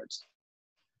 5 yards.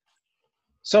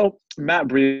 So, Matt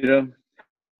Breida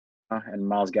and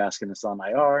Myles Gaskin is on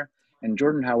IR, and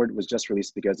Jordan Howard was just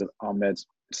released because of Ahmed's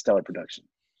stellar production.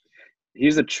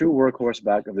 He's a true workhorse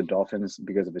back of the Dolphins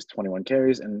because of his 21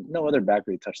 carries, and no other back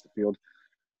really touched the field.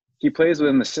 He plays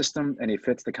within the system, and he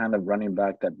fits the kind of running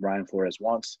back that Brian Flores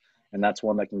wants, and that's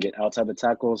one that can get outside the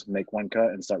tackles, make one cut,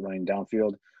 and start running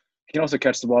downfield. He can also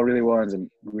catch the ball really well and is a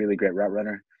really great route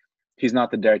runner. He's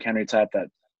not the Derrick Henry type that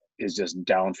is just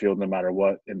downfield no matter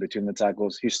what in between the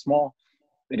tackles. He's small,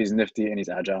 but he's nifty, and he's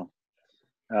agile.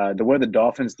 The way the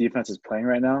Dolphins defense is playing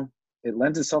right now, it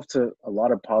lends itself to a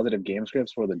lot of positive game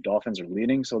scripts where the Dolphins are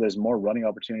leading, so there's more running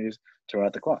opportunities to run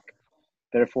out the clock.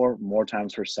 Therefore, more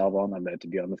times for Salvon Ahmed to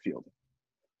be on the field.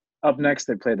 Up next,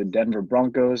 they play the Denver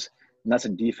Broncos, and that's a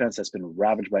defense that's been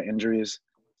ravaged by injuries.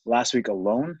 Last week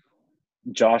alone,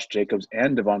 Josh Jacobs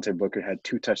and Devontae Booker had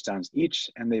 2 touchdowns each,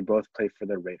 and they both play for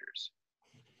the Raiders.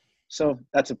 So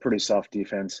that's a pretty soft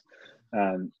defense.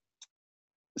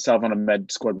 Salvon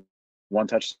Ahmed scored 1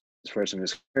 touchdown first in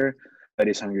his career, but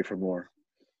he's hungry for more.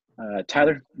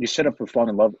 Tyler, you should have fallen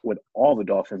in love with all the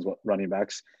Dolphins running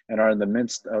backs and are in the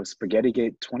midst of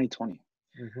Spagettygate 2020.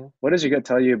 Mm-hmm. What does your gut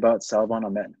tell you about Salvon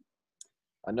Ahmed?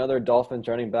 Another Dolphins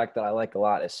running back that I like a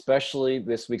lot, especially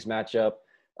this week's matchup,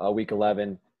 Week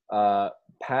 11.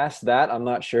 Past that, I'm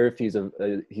not sure if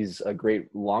he's a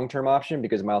great long-term option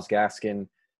because Myles Gaskin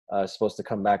is supposed to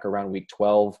come back around Week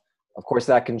 12. Of course,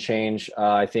 that can change.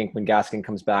 I think when Gaskin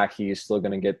comes back, he's still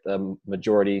going to get the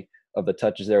majority of the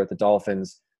touches there with the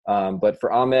Dolphins. But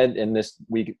for Ahmed in this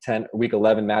week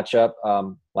 11 matchup,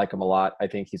 like him a lot. I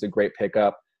think he's a great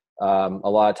pickup. A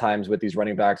lot of times with these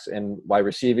running backs and wide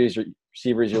receivers,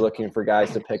 you're looking for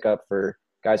guys to pick up for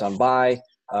guys on bye,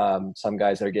 some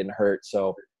guys that are getting hurt.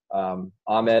 So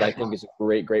Ahmed, I think, is a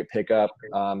great pickup.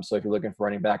 So if you're looking for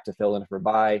running back to fill in for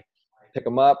bye, pick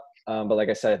him up. But like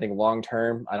I said, I think long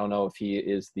term, I don't know if he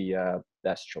is the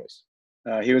best choice.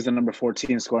 He was the number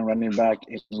 14 scoring running back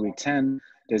in week 10.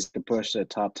 Does he push the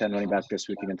top 10 running back this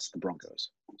week against the Broncos?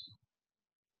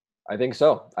 I think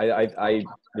so. I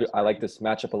like this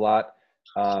matchup a lot.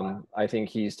 I think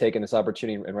he's taken this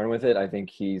opportunity and run with it. I think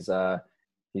he's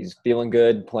feeling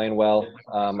good, playing well.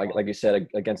 Like you said,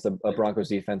 against a Broncos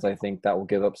defense, I think that will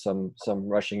give up some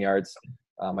rushing yards.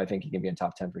 I think he can be in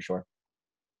top 10 for sure.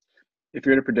 If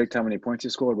you were to predict how many points he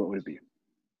scored, what would it be?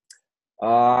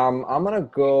 I'm gonna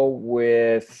go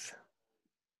with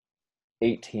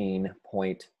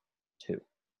 18.2.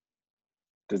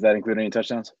 Does that include any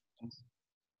touchdowns?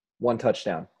 1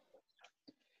 touchdown.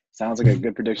 Sounds like a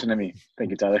good prediction to me.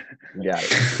 Thank you, Tyler. Got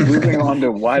it. Moving on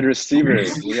to wide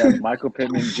receivers, we have Michael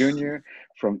Pittman Jr.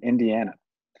 from Indiana.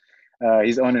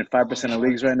 He's owned in 5% of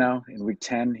leagues right now. In week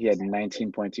 10, he had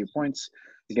 19.2 points.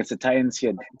 Against the Titans, he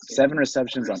had 7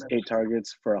 receptions on 8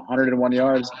 targets for 101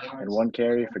 yards and 1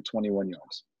 carry for 21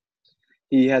 yards.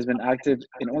 He has been active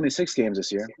in only 6 games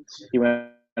this year. He went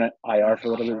on IR for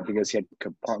a little bit because he had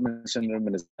compartment syndrome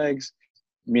in his legs,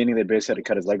 meaning they basically had to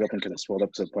cut his leg open because it swelled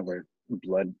up to the point where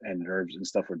blood and nerves and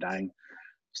stuff were dying.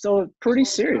 Still pretty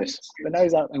serious, but now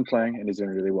he's out and playing, and he's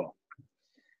doing really well.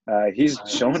 He's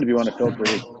shown to be one of Phil's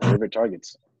favorite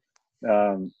targets.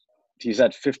 He's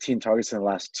had 15 targets in the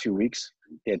last 2 weeks.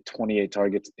 He had 28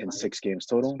 targets in 6 games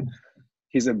total.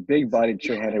 He's a big-bodied,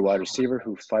 sure-handed wide receiver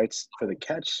who fights for the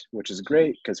catch, which is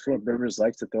great because Philip Rivers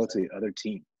likes to throw to the other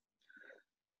team.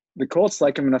 The Colts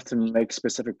like him enough to make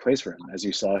specific plays for him. As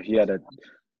you saw, he had a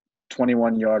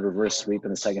 21-yard reverse sweep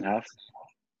in the second half.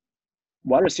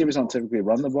 Wide receivers don't typically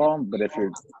run the ball, but if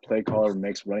your play caller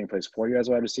makes running plays for you as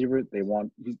a wide receiver,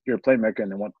 you're a playmaker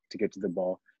and they want to get to the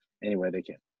ball any way they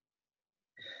can.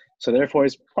 So therefore,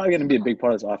 he's probably going to be a big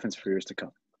part of this offense for years to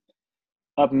come.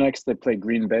 Up next, they play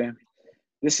Green Bay.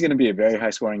 This is going to be a very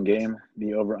high-scoring game.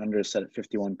 The over-under is set at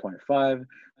 51.5,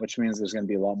 which means there's going to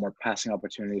be a lot more passing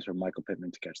opportunities for Michael Pittman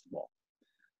to catch the ball.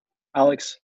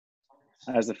 Alex,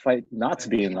 as the fight not to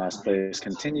be in last place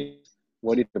continues,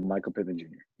 what do you think of Michael Pittman Jr.?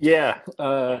 Yeah,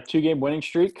 2-game winning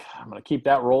streak. I'm going to keep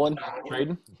that rolling,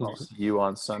 Tradon. I'll see you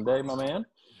on Sunday, my man.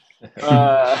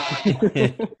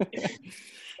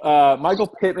 Michael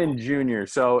Pittman Jr.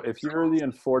 So if you're the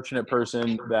unfortunate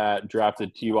person that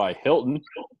drafted T.Y. Hilton,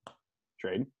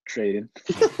 Tradon.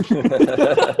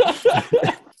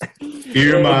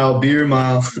 Beer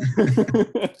mile.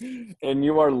 And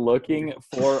you are looking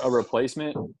for a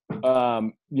replacement,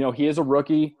 he is a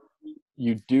rookie.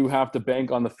 You do have to bank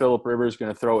on the Philip Rivers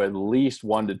going to throw at least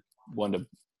 1 to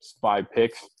 5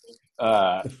 picks.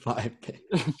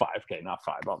 5K, not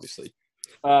 5, obviously.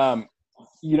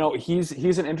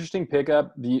 He's an interesting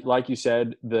pickup. Like you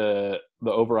said, the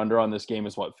over under on this game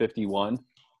is what, 51?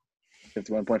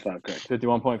 51.5, correct.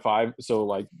 51.5.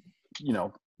 So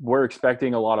we're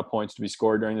expecting a lot of points to be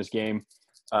scored during this game.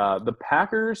 The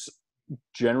Packers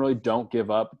generally don't give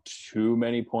up too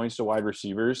many points to wide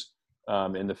receivers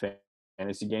in the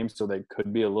fantasy game, so they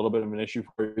could be a little bit of an issue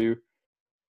for you.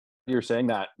 You're saying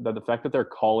that the fact that they're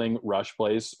calling rush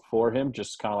plays for him,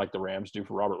 just kind of like the Rams do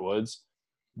for Robert Woods,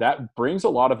 that brings a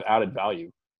lot of added value.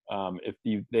 If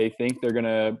they think they're going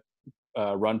to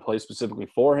run plays specifically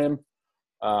for him,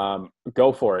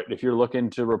 go for it. If you're looking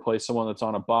to replace someone that's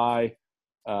on a bye,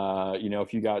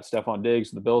 if you got Stephon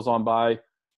Diggs, the Bills on bye,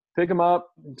 pick him up,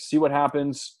 see what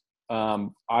happens.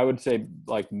 I would say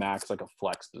max a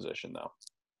flex position though.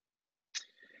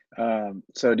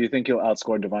 So do you think he'll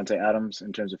outscore Devontae Adams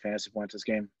in terms of fantasy points this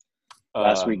game?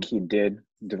 Last week he did.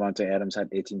 Devontae Adams had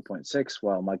 18.6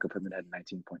 while Michael Pittman had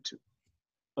 19.2.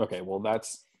 Okay, well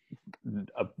that's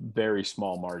a very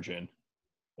small margin.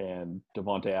 And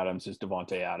Devontae Adams is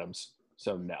Devontae Adams.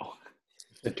 So no.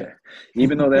 Okay.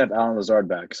 Even though they have Allen Lazard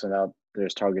back, so now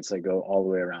there's targets that go all the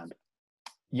way around.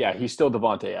 Yeah, he's still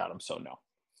Devontae Adams, so no.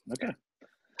 Okay.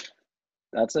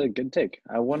 That's a good take.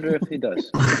 I wonder if he does.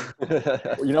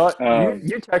 You know what?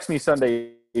 You text me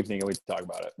Sunday evening and we talk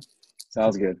about it.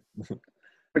 Sounds good.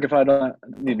 If I don't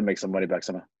need to make some money back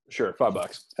somehow. Sure,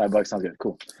 $5. $5 sounds good.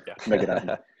 Cool. Yeah. Make it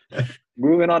happen.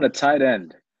 Moving on to tight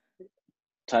end.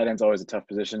 Tight end's always a tough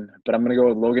position, but I'm going to go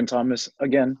with Logan Thomas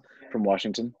again from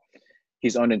Washington.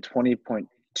 He's owned in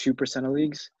 20.2% of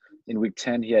leagues. In week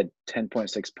 10, he had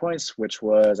 10.6 points, which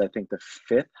was, I think, the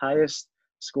 5th highest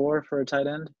score for a tight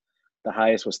end. The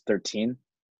highest was 13.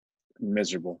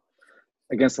 Miserable.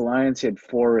 Against the Lions, he had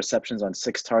 4 receptions on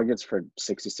 6 targets for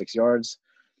 66 yards.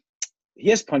 He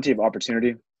has plenty of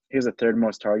opportunity. He has the 3rd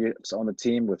most targets on the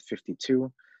team with 52.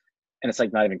 And it's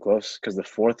like not even close because the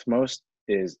 4th most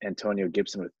is Antonio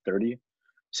Gibson with 30.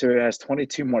 So he has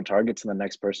 22 more targets than the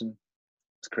next person.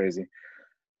 It's crazy.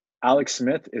 Alex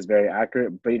Smith is very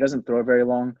accurate, but he doesn't throw very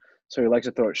long. So he likes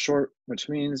to throw it short, which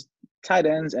means tight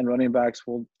ends and running backs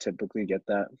will typically get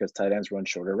that because tight ends run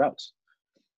shorter routes.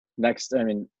 Next,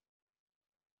 and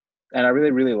I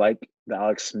really, really like the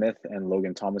Alex Smith and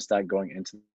Logan Thomas stack going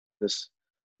into this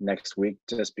next week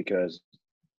just because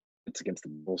it's against the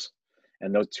Bulls.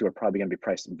 And those two are probably going to be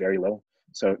priced very low.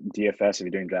 So DFS, if you're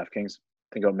doing DraftKings,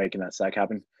 think about making that stack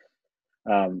happen.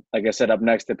 Like I said, up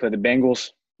next, they play the Bengals,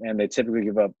 and they typically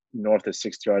give up north of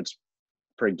 60 yards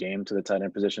per game to the tight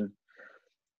end position.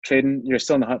 Tradon, you're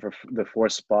still in the hunt for the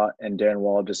 4th spot, and Darren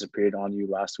Waller disappeared on you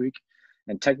last week.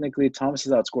 And technically, Thomas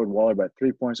has outscored Waller by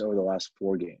 3 points over the last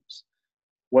 4 games.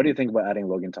 What do you think about adding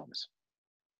Logan Thomas?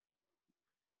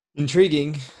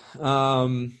 Intriguing,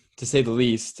 to say the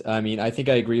least. I mean, I think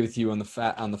I agree with you on the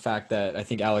fact that I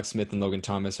think Alex Smith and Logan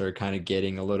Thomas are kind of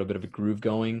getting a little bit of a groove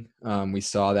going. We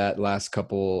saw that last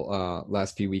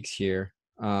few weeks here.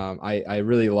 I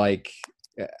really like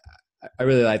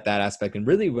that aspect, and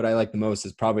really what I like the most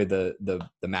is probably the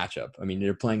matchup. I mean,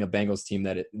 you're playing a Bengals team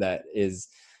that is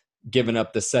giving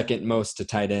up the 2nd most to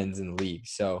tight ends in the league,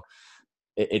 so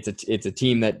it's a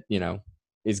team that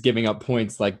is giving up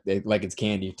points like it's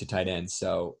candy to tight ends.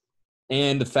 So,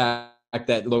 and the fact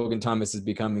that Logan Thomas is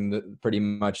becoming pretty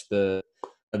much the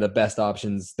best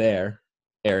options there.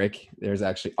 Eric, there's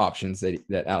actually options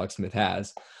that Alex Smith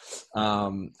has.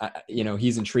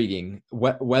 He's intriguing.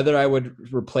 Whether I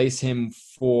would replace him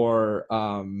for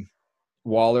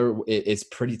Waller is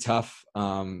pretty tough.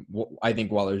 I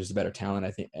think Waller is a better talent.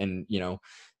 I think, and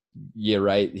you're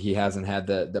right. He hasn't had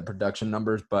the production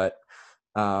numbers, but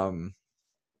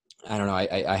I don't know.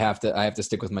 I have to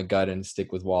stick with my gut and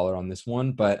stick with Waller on this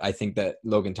one. But I think that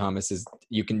Logan Thomas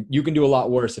you can do a lot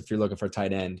worse if you're looking for a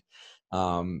tight end.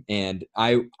 And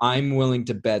I'm willing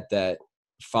to bet that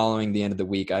following the end of the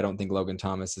week, I don't think Logan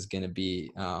Thomas is going to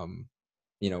be,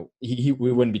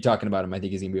 we wouldn't be talking about him. I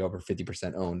think he's going to be over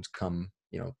 50% owned come,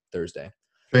 Thursday.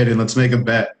 Tradon, let's make a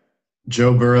bet.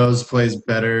 Joe Burrows plays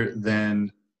better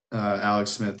than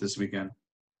Alex Smith this weekend.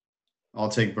 I'll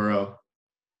take Burrow.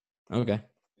 Okay.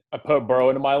 I put Burrow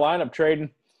into my lineup, Tradon.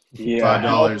 Yeah,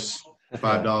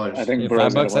 $5. I think Yeah,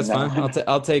 Burrow's $5. That's gonna fine. win that.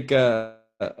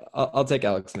 I'll take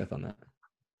Alex Smith on that.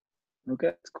 Okay,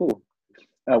 that's cool.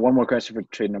 One more question for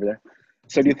Tradon over there.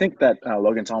 So do you think that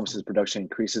Logan Thomas's production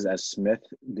increases as Smith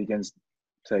begins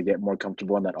to get more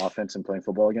comfortable in that offense and playing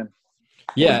football again?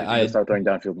 Yeah, I start throwing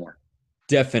downfield more.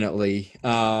 Definitely.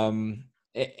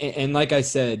 And like I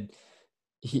said,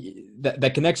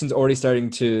 that connection's already starting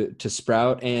to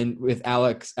sprout, and with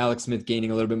Alex Smith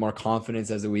gaining a little bit more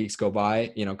confidence as the weeks go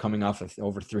by, coming off of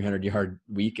over 300-yard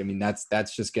week. I mean,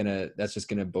 that's just gonna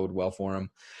bode well for him.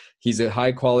 He's a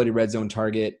high quality red zone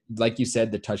target. Like you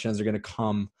said, the touchdowns are gonna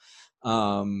come.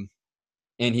 And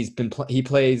he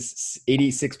plays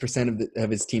 86% of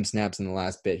his team snaps in the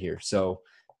last bit here, so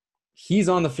he's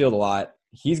on the field a lot.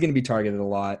 He's going to be targeted a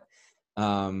lot.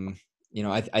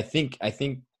 I think,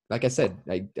 like I said,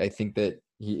 I think that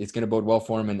it's going to bode well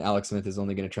for him, and Alex Smith is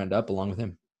only going to trend up along with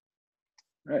him.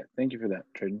 All right. Thank you for that,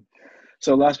 Tradon.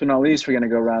 So last but not least, we're going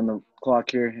to go around the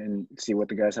clock here and see what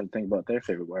the guys have to think about their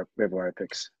favorite waiver wire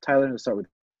picks. Tyler, let's start with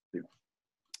you.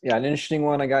 Yeah, an interesting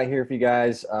one I got here for you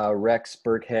guys. Rex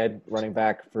Burkhead, running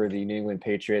back for the New England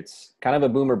Patriots. Kind of a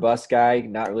boomer bust guy.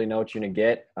 Not really know what you're going to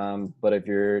get. But if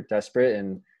you're desperate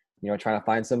and trying to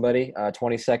find somebody,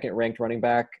 22nd ranked running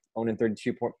back, owning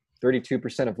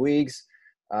 32% of leagues.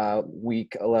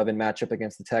 Week 11 matchup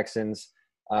against the Texans.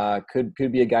 Could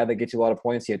be a guy that gets you a lot of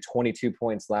points. He had 22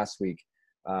 points last week.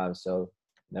 So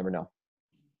never know.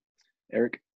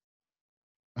 Eric?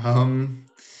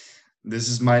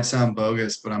 This might sound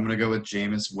bogus, but I'm gonna go with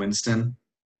Jameis Winston.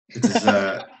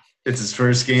 It's his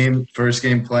first game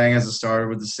playing as a starter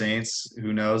with the Saints.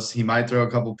 Who knows? He might throw a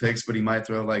couple picks, but he might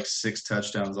throw like 6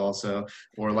 touchdowns also,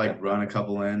 or like run a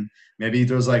couple in. Maybe he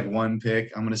throws like 1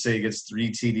 pick. I'm gonna say he gets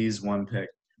 3 TDs, 1 pick.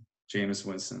 Jameis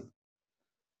Winston.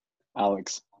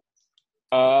 Alex?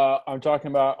 I'm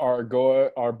talking about our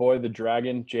boy the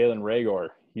Dragon, Jalen Reagor.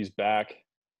 He's back.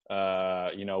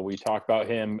 We talked about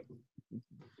him.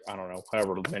 I don't know,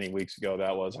 however many weeks ago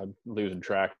that was. I'm losing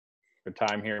track of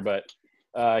time here, but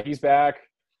he's back.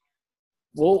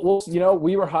 We'll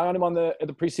we were high on him at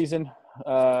the preseason.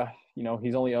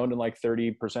 He's only owned in like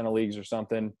 30% of leagues or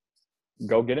something.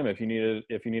 Go get him if you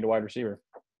need a wide receiver.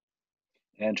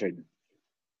 And Tradon.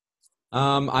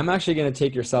 I'm actually going to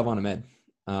take yourself on a med.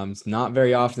 It's not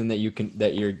very often that you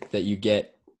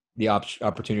get the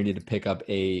opportunity to pick up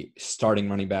a starting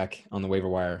running back on the waiver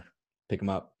wire. Pick him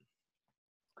up.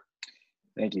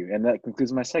 Thank you. And that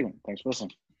concludes my segment. Thanks for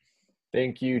listening.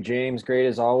 Thank you, James. Great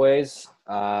as always.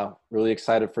 Really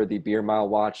excited for the Beer Mile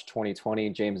Watch 2020.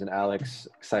 James and Alex,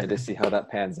 excited to see how that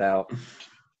pans out.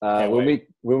 When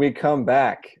we come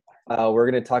back, we're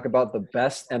going to talk about the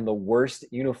best and the worst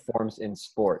uniforms in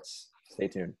sports. Stay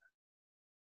tuned.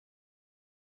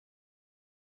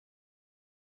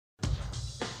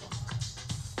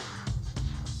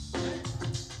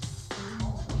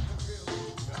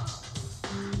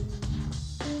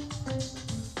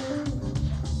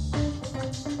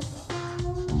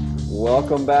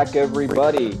 Welcome back,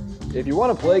 everybody. If you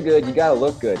want to play good, you got to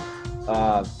look good.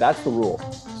 That's the rule.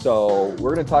 So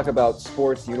we're going to talk about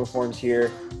sports uniforms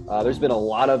here. There's been a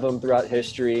lot of them throughout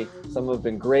history. Some have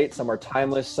been great. Some are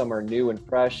timeless. Some are new and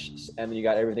fresh. And then you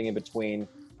got everything in between.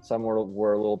 Some were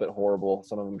a little bit horrible.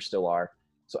 Some of them still are.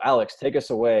 So Alex, take us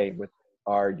away with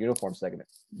our uniform segment.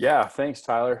 Yeah, thanks,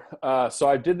 Tyler. So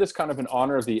I did this kind of in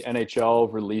honor of the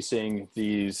NHL releasing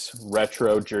these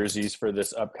retro jerseys for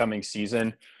this upcoming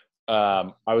season.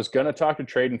 I was going to talk to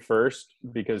Tradon first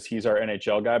because he's our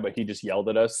NHL guy, but he just yelled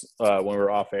at us when we were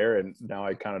off air, and now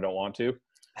I kind of don't want to.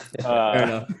 Fair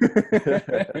enough.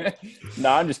 No,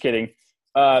 I'm just kidding.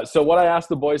 So what I asked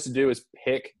the boys to do is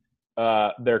pick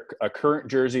a current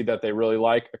jersey that they really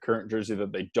like, a current jersey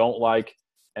that they don't like,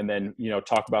 and then,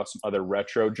 talk about some other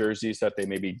retro jerseys that they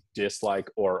maybe dislike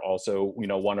or also,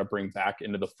 want to bring back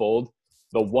into the fold.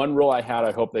 The one rule I had,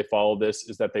 I hope they follow this,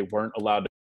 is that they weren't allowed to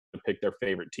pick their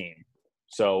favorite team.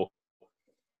 So,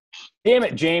 damn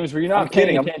it, James, were you not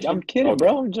kidding? paying I'm kidding,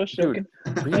 bro. I'm just joking.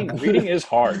 Reading is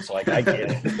hard, so I get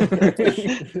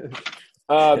it.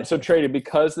 So, Tradon,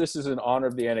 because this is in honor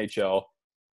of the NHL,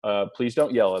 please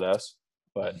don't yell at us.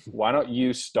 But why don't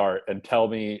you start and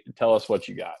tell us what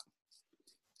you got?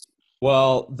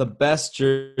 Well, the best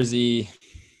jersey,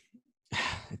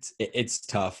 it's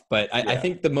tough, but I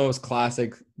think the most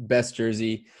classic best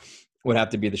jersey would have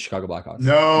to be the Chicago Blackhawks.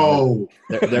 No,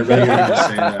 they're really regular. to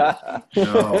say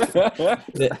that.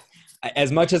 No.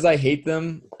 As much as I hate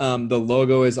them, the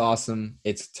logo is awesome.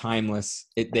 It's timeless.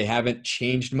 They haven't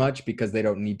changed much because they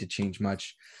don't need to change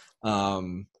much.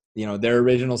 Their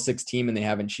original 6 team, and they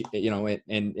haven't,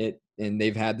 and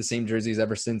they've had the same jerseys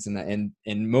ever since.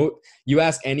 You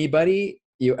ask anybody,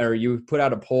 you put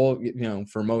out a poll,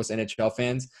 for most NHL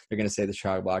fans, they're going to say the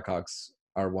Chicago Blackhawks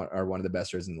are one of the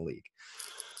best jerseys in the league.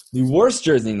 The worst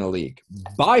jersey in the league,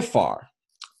 by far,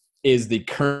 is the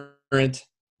current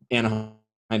Anaheim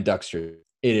Ducks jersey.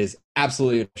 It is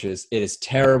absolutely atrocious. It is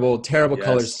terrible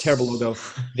colors, terrible logo.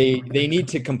 They need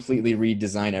to completely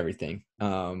redesign everything.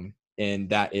 And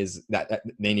that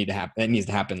they need to happen. That needs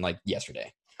to happen like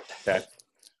yesterday. Okay.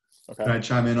 Can I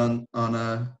chime in on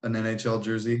an NHL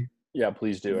jersey? Yeah,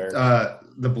 please do, Eric.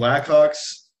 The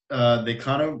Blackhawks,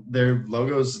 their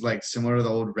logo's like similar to the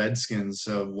old Redskins.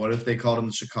 So what if they called them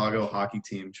the Chicago hockey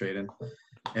team, Tradon?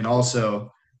 And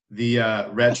also the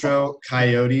retro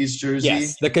Coyotes jersey.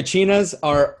 Yes, the Kachinas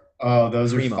are. Oh,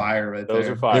 those primo. Are fire right those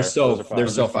there. Are fire. They're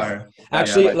so fire.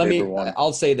 Actually,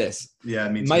 I'll say this. Yeah,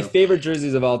 me too. My favorite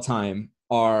jerseys of all time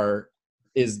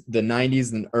is the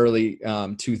 90s and early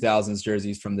 2000s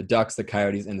jerseys from the Ducks, the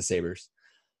Coyotes, and the Sabres.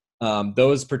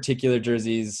 Those particular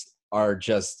jerseys are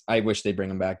just, I wish they'd bring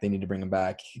them back. They need to bring them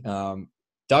back.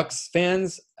 Ducks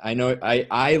fans, I know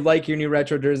I like your new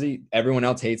retro jersey. Everyone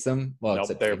else hates them. Well, nope,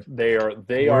 except they are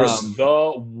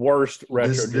the worst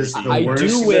retro jerseys. I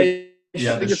do wish.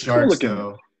 Yeah, the Sharks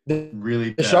though.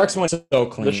 Really the Sharks one's so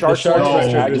clean. The Sharks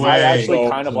I actually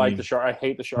kind of like the Sharks. I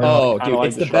hate the Sharks. Oh, dude,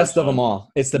 it's the best of them all.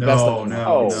 It's the best of them.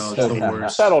 No, it's the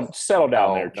worst. Settle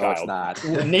down there, child. No, it's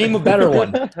not. Name a better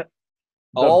one.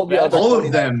 All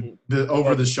of them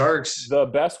over the Sharks. The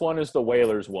best one is the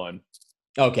Whalers one.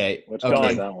 Okay. Which okay. one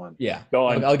is that one? Yeah. Go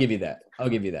on. I'll give you that. I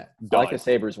like the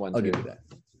Sabres one too. I'll give you that.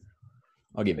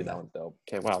 That one's dope.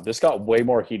 Okay, wow. This got way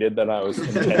more heated than I was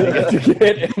intending it to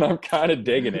get, and I'm kind of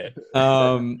digging it.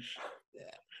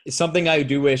 Something I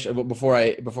do wish before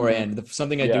I end.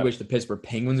 Something I do wish the Pittsburgh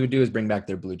Penguins would do is bring back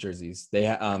their blue jerseys. They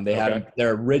had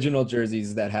their original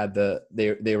jerseys that had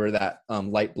they were that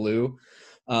light blue.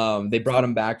 They brought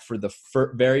them back for the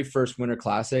very first Winter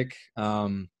Classic.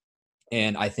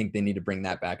 And I think they need to bring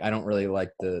that back. I don't really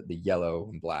like the yellow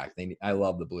and black. I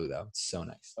love the blue though. It's so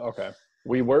nice. Okay.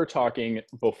 We were talking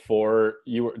before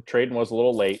Tradon was a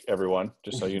little late, everyone,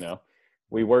 just so you know.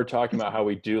 We were talking about how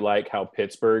we do like how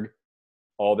Pittsburgh,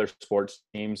 all their sports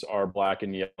teams are black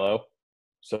and yellow.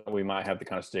 So we might have to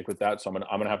kind of stick with that. So I'm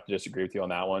gonna have to disagree with you on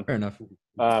that one. Fair enough.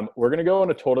 We're gonna go in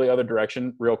a totally other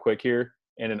direction real quick here.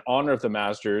 And in honor of the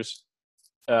Masters,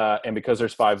 and because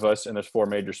there's 5 of us and there's 4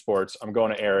 major sports, I'm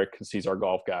going to Eric because he's our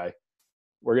golf guy.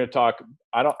 We're gonna talk.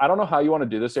 I don't know how you want to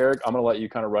do this, Eric. I'm gonna let you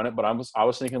kind of run it, but I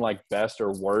was thinking like best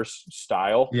or worst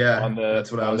style on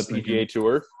that's what I was the PGA thinking.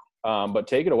 Tour. But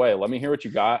take it away. Let me hear what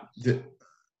you got.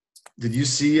 Did you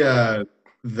see the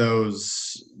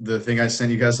thing I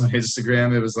sent you guys on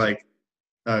Instagram? It was like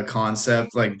a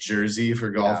concept like jersey for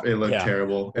golf. It looked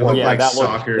terrible. It looked like that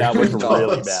soccer. That looked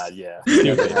really bad. Yeah.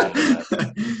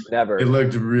 Never. It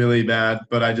looked really bad,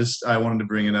 but I wanted to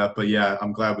bring it up. But yeah,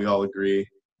 I'm glad we all agree.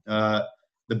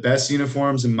 The best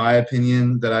uniforms, in my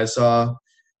opinion, that I saw,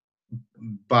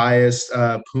 biased,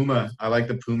 Puma. I like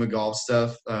the Puma golf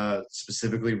stuff,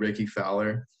 specifically Ricky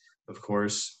Fowler, of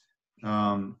course.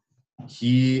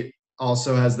 He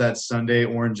also has that Sunday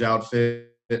orange outfit.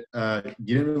 You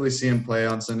didn't really see him play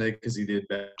on Sunday because he did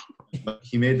bad, but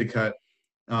he made the cut.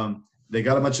 They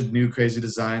got a bunch of new crazy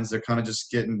designs. They're kind of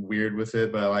just getting weird with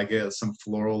it, but I like it. Some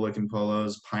floral-looking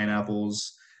polos,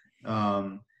 pineapples,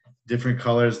 different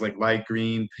colors like light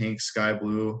green, pink, sky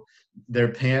blue. Their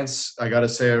pants, I gotta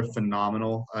say, are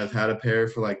phenomenal. I've had a pair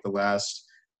for like the last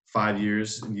 5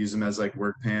 years and use them as like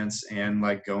work pants and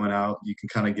like going out. You can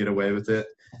kind of get away with it.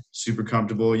 Super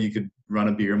comfortable. You could run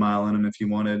a beer mile in them if you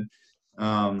wanted.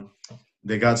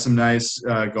 They got some nice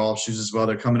golf shoes as well.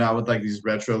 They're coming out with like these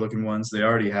retro looking ones. They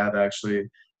already have actually.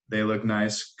 They look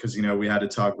nice because, we had to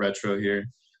talk retro here.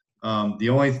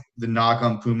 The knock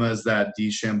on Puma is that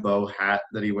DeChambeau hat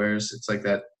that he wears. It's like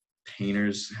that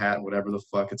painter's hat, whatever the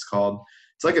fuck it's called.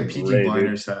 It's like a Peaky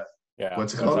Blinders hat. Yeah.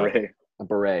 What's it called? A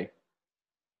beret.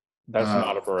 That's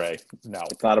not a beret. No.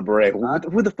 It's not a beret.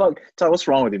 Who the fuck? Tyler, what's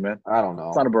wrong with you, man? I don't know.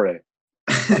 It's not a beret.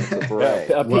 It's a beret.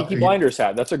 A Peaky Blinders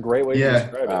hat. That's a great way to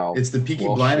describe it. Oh, It's the Peaky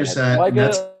well, Blinders shit. hat. Like and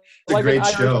that's a great an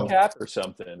Irish show. cap or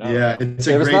something. I don't Yeah, know. it's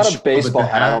If a it's great not a show, baseball but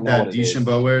the hat, I don't know that what it is.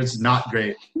 DeChambeau wears, not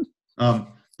great.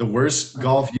 The worst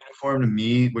golf uniform to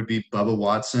me would be Bubba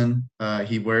Watson.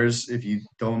 He wears, if you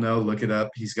don't know, look it up.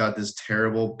 He's got this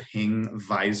terrible ping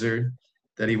visor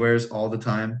that he wears all the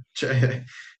time.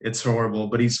 It's horrible,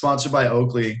 but he's sponsored by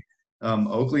Oakley.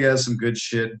 Oakley has some good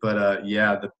shit, but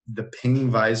the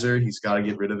ping visor, he's got to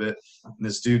get rid of it. And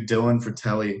this dude, Dylan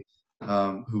Fratelli,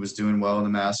 who was doing well in the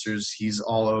Masters, he's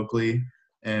all Oakley.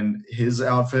 And his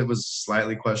outfit was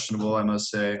slightly questionable, I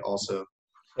must say, also.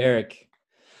 Eric,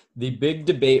 the big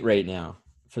debate right now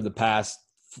for the past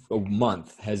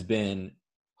month has been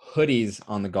hoodies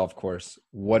on the golf course.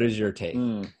 What is your take?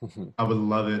 I would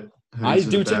love it. I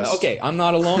do too. Okay, I'm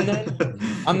not alone then.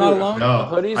 I'm not alone. No,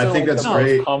 Hoodies I are think like that's the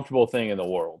great. most comfortable thing in the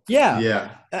world. Yeah. Yeah.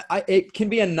 It can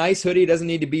be a nice hoodie. It doesn't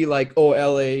need to be like,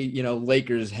 LA,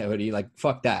 Lakers hoodie. Like,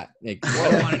 fuck that. Like,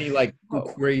 I don't want any like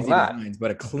crazy designs,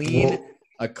 but a clean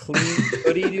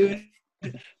hoodie, dude.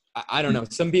 I don't know.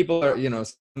 Some people are,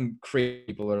 some crazy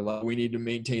people are like, we need to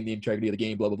maintain the integrity of the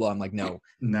game, blah, blah, blah. I'm like, no,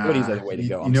 hoodies are the way to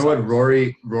go. You know what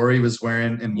Rory was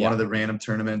wearing in one of the random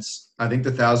tournaments? I think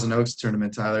the Thousand Oaks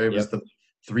tournament, Tyler. It was the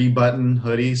 3-button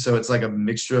hoodie. So it's like a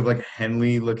mixture of like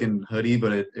Henley looking hoodie,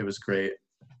 but it was great.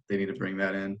 They need to bring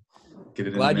that in. Get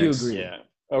it Glad in the mix. you agree. Yeah.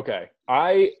 Okay.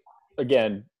 I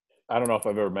don't know if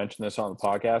I've ever mentioned this on the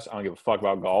podcast. I don't give a fuck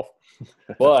about golf.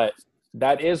 But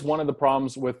that is one of the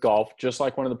problems with golf, just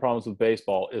like one of the problems with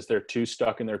baseball, is they're too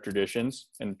stuck in their traditions.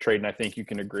 And Tradon, I think you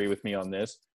can agree with me on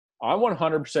this. I'm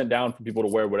 100% down for people to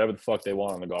wear whatever the fuck they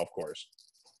want on the golf course.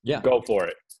 Yeah. Go for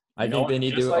it. I think they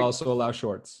need to also allow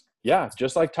shorts. Yeah,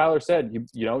 just like Tyler said,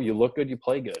 you look good, you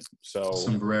play good. So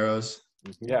Sombreros.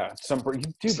 yeah,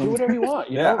 do whatever you want.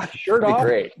 Shirt That'd be off.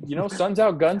 great. Sun's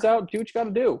out, guns out. Do what you got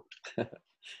to do.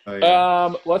 Oh,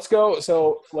 yeah. Let's go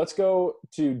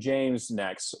to James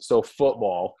next. So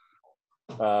football.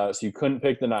 So you couldn't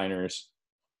pick the Niners.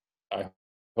 I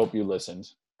hope you listened.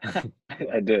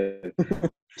 I did.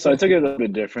 So I took it a little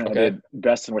bit different. Okay. I did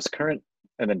best and worst current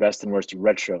and then best and worst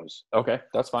retros. Okay,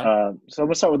 that's fine. So I'm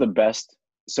going to start with the best.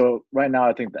 So right now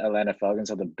I think the Atlanta Falcons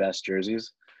have the best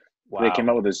jerseys. Wow. They came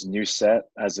out with this new set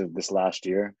as of this last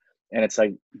year. And it's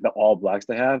like the all blacks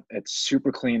they have. It's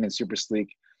super clean and super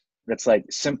sleek. It's like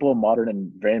simple, modern,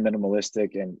 and very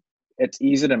minimalistic. And it's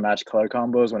easy to match color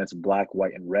combos when it's black,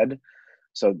 white, and red.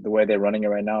 So the way they're running it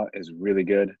right now is really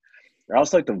good. I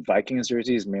also like the Vikings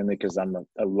jerseys mainly because I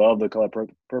love the color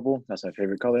purple. That's my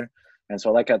favorite color. And so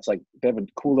I like how it's like they have a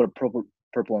cooler purple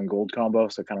and gold combo.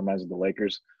 So it kind of reminds me of the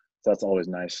Lakers. So that's always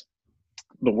nice.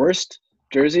 The worst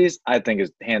jerseys, I think,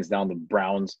 is hands down the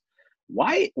Browns.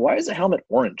 Why is the helmet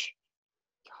orange?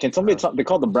 Can somebody they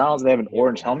call the Browns and they have an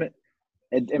orange helmet?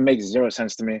 It makes zero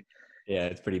sense to me. Yeah,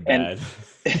 it's pretty And-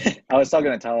 bad. I was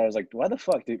talking to Tyler. I was like, "Why the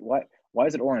fuck, dude? Why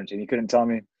is it orange?" And he couldn't tell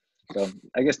me. So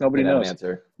I guess nobody Didn't have knows. an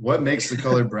answer. What makes the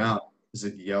color brown? Is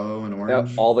it yellow and Yeah,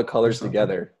 orange? all the colors something?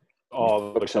 together.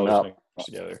 All the Mix 'em colors up. mixed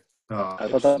together. Oh, I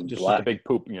thought that was Just black. a big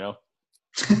poop, you know.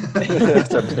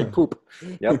 It's a big poop.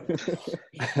 Yep.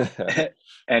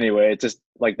 Anyway, it's just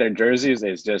like their jerseys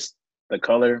is just the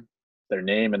color, their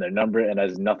name, and their number, and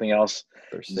has nothing else.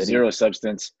 Their city. Zero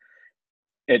substance.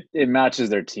 It matches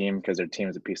their team because their team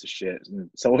is a piece of shit. And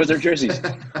so was their jerseys,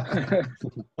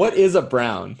 What is a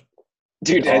brown?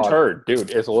 dude. It's a turd,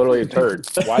 dude. It's literally a turd.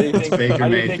 Why do you think? Baker Why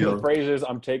do you think the Mayfield. phrase is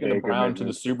 "I'm taking the Baker Brown to the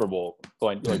Mayfield. Super Bowl"?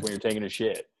 Like when you're taking a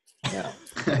shit. Yeah.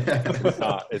 It's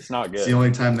not It's the good.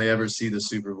 only time they ever see the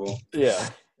Super Bowl. Yeah.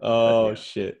 Oh Yeah.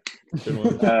 shit! Good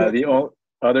one. The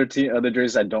other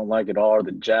jerseys I don't like at all are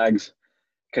the Jags,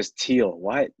 because teal.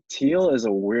 Why teal is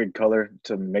a weird color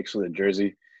to mix with a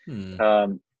jersey.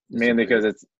 Mainly because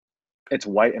it's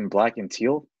white and black and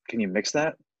teal. Can you mix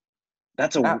that?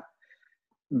 That's a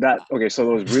okay. So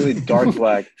those really dark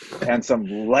black and some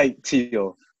light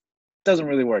teal doesn't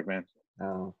really work, man.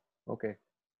 Oh, okay.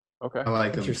 Okay. I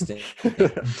like them. Interesting. I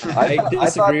I thought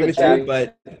disagree the with Jag- you,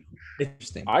 but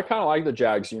interesting. I kind of like the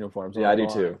Jags uniforms. Yeah, I do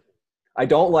too. I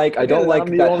don't like I'm that the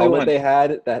only helmet one. they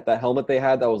had. That helmet they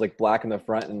had that was like black in the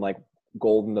front and like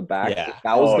gold in the back. Yeah.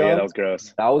 That was dumb. Yeah, that was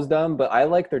gross. That was dumb. But I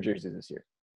like their jerseys this year.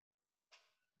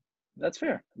 That's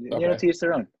fair. You Okay. know, to each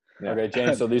their own. Yeah. Okay,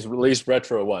 James. So these least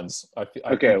retro ones. I Okay,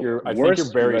 think you're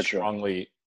worst very retro.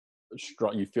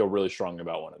 strong. You feel really strong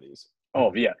about one of these.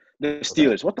 Oh yeah, the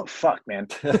Steelers. What the fuck, man?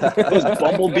 Those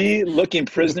bumblebee looking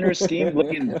prisoner scheme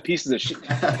looking pieces of shit.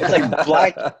 It's like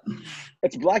black.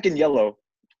 It's black and yellow,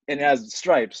 and it has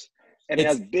stripes, and it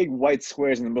has big white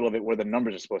squares in the middle of it where the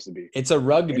numbers are supposed to be. It's a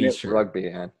rugby And it- shirt. Rugby,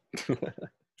 man.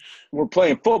 We're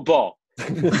playing football,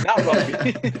 not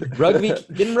rugby. Rugby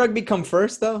didn't rugby come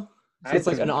first though? So it's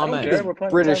like an I don't homage. care. We're playing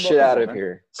British talking shit about out of football, man.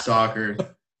 here. Soccer.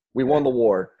 We won the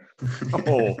war.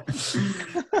 Oh,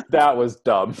 that was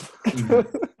dumb.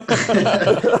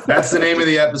 That's the name of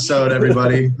the episode,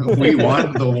 everybody. We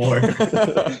won the war.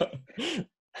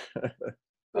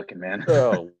 Fucking man.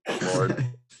 Oh Lord.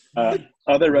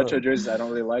 Other retro jerseys I don't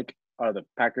really like are the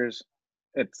Packers.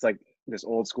 It's like this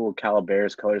old school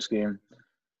Calabares color scheme.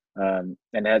 And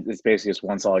it's basically just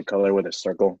one solid color with a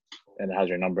circle, and it has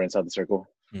your number inside the circle.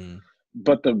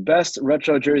 But the best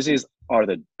retro jerseys are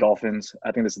the Dolphins.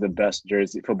 I think this is the best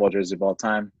football jersey of all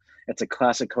time. It's a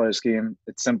classic color scheme.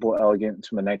 It's simple, elegant. It's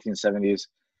from the 1970s.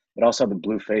 It also had the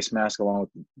blue face mask along with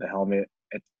the helmet.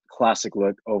 It's classic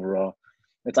look overall.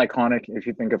 It's iconic. If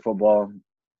you think of football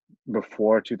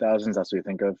before 2000s, that's what you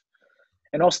think of.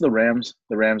 And also the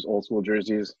Rams old school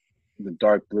jerseys, the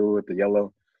dark blue with the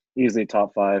yellow, easily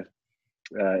top 5.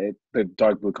 The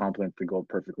dark blue complement the gold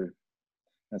perfectly.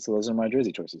 And so those are my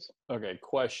jersey choices. Okay,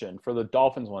 question for the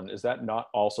Dolphins one: is that not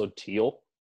also teal?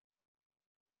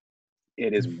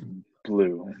 It is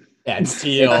blue. That's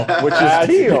teal. Which is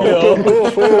teal.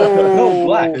 No,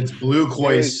 black. It's blue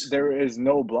quois. There is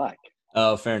no black.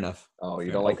 Oh, fair enough. Oh,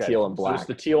 you don't like Okay, teal and so black. it's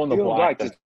the teal and the Teal and black.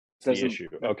 black That's the doesn't- issue.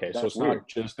 Okay, so that's it's weird. not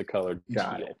just the color.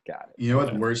 Got teal. it. Got it. You know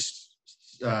what the worst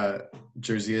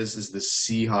jersey is the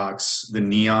Seahawks, the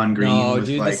neon green No, with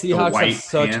dude, like the the Seahawks white have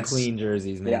such pants. clean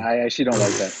jerseys, man. Yeah, I actually don't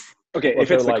like that. Okay, Well, if it's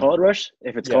they're the like- color rush,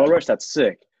 Yeah. that's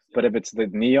sick. But if it's the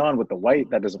neon with the white,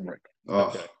 that doesn't work. Oh,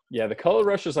 Okay. Yeah, the color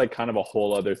rush is like kind of a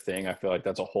whole other thing. I feel like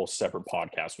that's a whole separate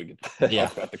podcast. We could talk Yeah,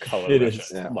 about the color it rush,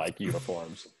 is. Yeah. like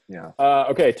uniforms. Yeah.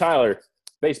 Okay, Tyler,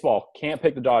 baseball. Can't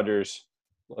pick the Dodgers.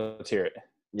 Let's hear it.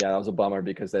 Yeah, that was a bummer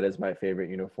because that is my favorite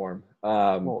uniform.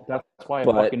 Well, that's why I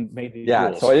but- fucking made these Yeah,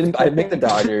 rules. so I didn't pick the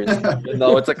Dodgers, even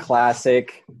though it's a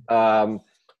classic.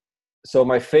 So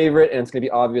my favorite, and it's going to be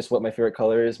obvious what my favorite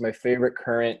color is, my favorite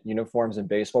current uniforms in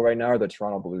baseball right now are the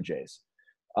Toronto Blue Jays.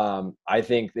 I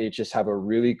think they just have a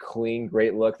really clean,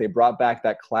 great look. They brought back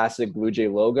that classic Blue Jay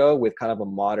logo with kind of a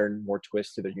modern, more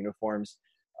twist to their uniforms.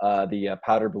 The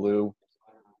powder blue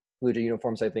Blue Jay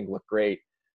uniforms, I think, look great,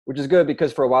 which is good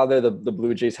because for a while there, the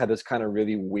Blue Jays had this kind of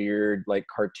really weird, like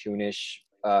cartoonish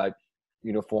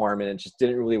uniform, and it just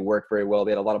didn't really work very well.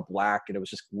 They had a lot of black, and it was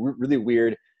just really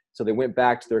weird. So they went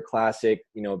back to their classic,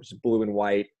 just blue and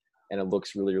white, and it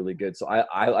looks really, really good. So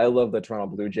I love the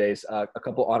Toronto Blue Jays. A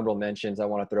couple honorable mentions I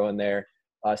want to throw in there.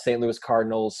 St. Louis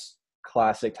Cardinals,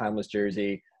 classic timeless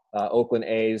jersey. Oakland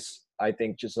A's, I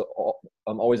think just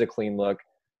always a clean look.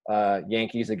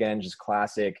 Yankees, again, just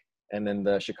classic. And then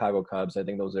the Chicago Cubs, I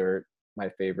think those are my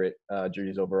favorite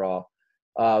jerseys overall.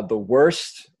 The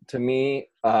worst to me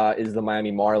is the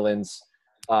Miami Marlins,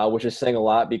 which is saying a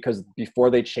lot because before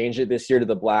they changed it this year to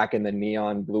the black and the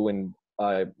neon blue and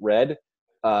red,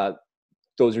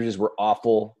 those jerseys were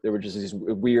awful. They were just these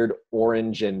weird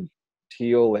orange and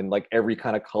teal and like every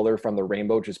kind of color from the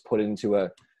rainbow just put into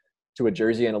a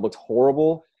jersey, and it looked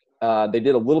horrible. They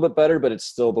did a little bit better, but it's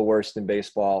still the worst in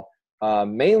baseball.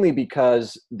 Mainly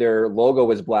because their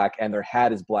logo is black and their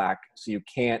hat is black, so you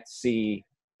can't see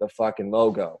the fucking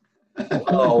logo.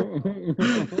 So,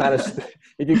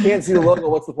 if you can't see the logo,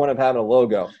 what's the point of having a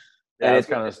logo? Yeah, and it's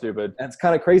kind of stupid. And it's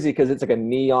kind of crazy because it's like a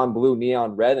neon blue,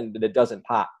 neon red, and it doesn't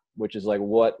pop, which is like,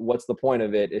 what's the point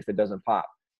of it if it doesn't pop?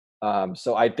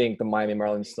 So I think the Miami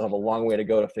Marlins still have a long way to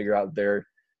go to figure out their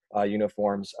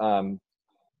uniforms.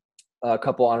 A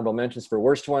couple honorable mentions for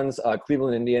worst ones.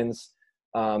 Cleveland Indians.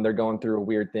 They're going through a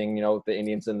weird thing. You know, the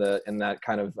Indians in that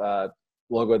kind of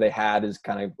logo they had is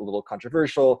kind of a little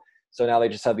controversial. So now they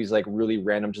just have these like really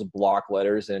random just block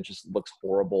letters, and it just looks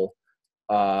horrible.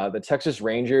 The Texas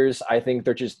Rangers, I think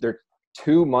they're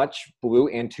too much blue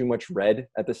and too much red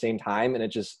at the same time, and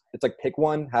it's like pick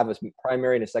one, have a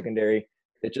primary and a secondary.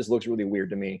 It just looks really weird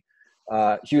to me.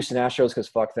 Houston Astros, because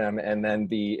fuck them, and then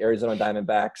the Arizona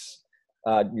Diamondbacks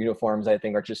uniforms, I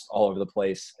think, are just all over the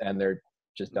place, and they're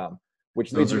just dumb.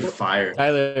 Which those are fire.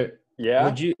 Tyler, yeah.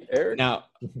 Would you Eric? now,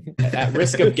 at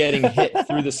risk of getting hit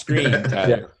through the screen,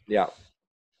 Tyler? Yeah.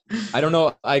 I don't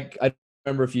know. I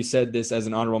remember if you said this as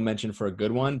an honorable mention for a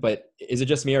good one, but is it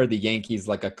just me or are the Yankees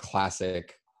like a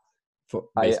classic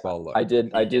baseball look? I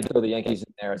did throw the Yankees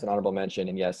in there as an honorable mention,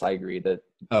 and yes, I agree that.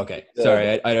 Okay,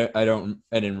 sorry, I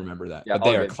didn't remember that, Yeah, but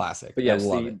they are classic. But yes, I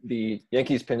love it. The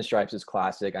Yankees pinstripes is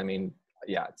classic. I mean,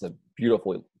 yeah, it's a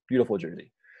beautiful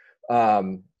jersey.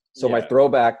 So my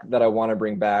throwback that I want to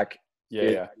bring back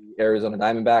is the Arizona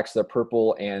Diamondbacks, the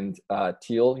purple and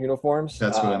teal uniforms.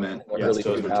 That's what I meant. Early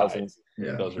those were 2000s.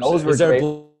 Yeah. Those were Is there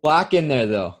great. black in there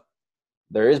though?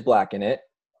 There is black in it.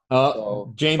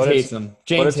 James hates them.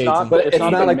 James hates them. But it's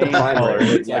not like the main color. primary.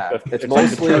 It's like it's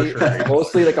mostly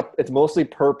mostly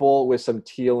purple with some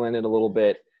teal in it a little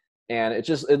bit, and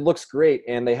it looks great.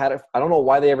 And they had I don't know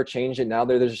why they ever changed it. Now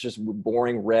there's just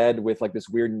boring red with like this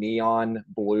weird neon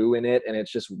blue in it, and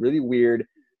it's just really weird.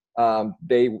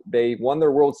 They won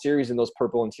their World Series in those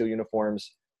purple and teal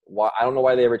uniforms. I don't know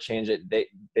why they ever changed it. They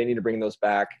need to bring those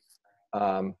back.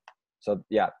 So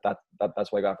yeah,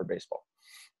 that's what I got for baseball.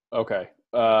 Okay.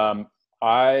 The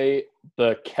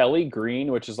Kelly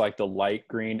green, which is like the light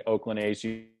green Oakland A's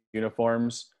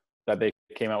uniforms that they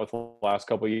came out with the last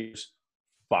couple of years,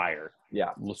 fire.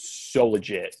 Yeah. So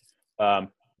legit. From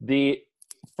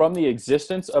the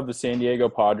existence of the San Diego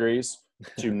Padres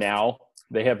to now,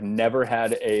 they have never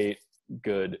had a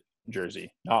good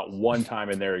jersey. Not one time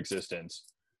in their existence.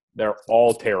 They're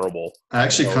all terrible. I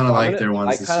actually kind of like their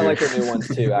ones this year. I kind of like their new ones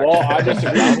too. Actually. Well, I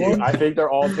disagree with you. I think they're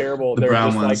all terrible. The they're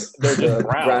brown just ones. they're just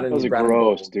brown. Those are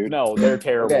gross, dude. No, they're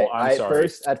terrible. Okay, I'm sorry.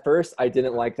 At first, I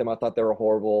didn't like them. I thought they were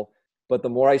horrible. But the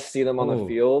more I see them on the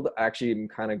field, actually, I'm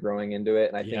kind of growing into it,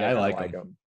 and I think I like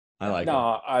them. I like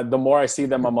them. The more I see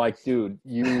them, I'm like, dude,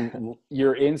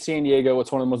 you're in San Diego.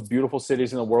 It's one of the most beautiful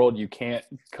cities in the world. You can't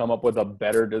come up with a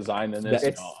better design than this.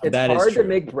 It's hard to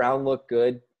make brown look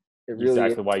good. It really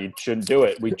exactly why you shouldn't do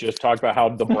it. We just talked about how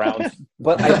the Browns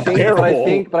but I think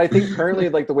currently,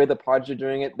 like the way the Padres are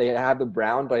doing it, they have the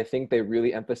brown, but I think they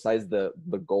really emphasize the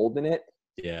gold in it.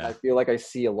 Yeah. I feel like I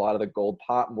see a lot of the gold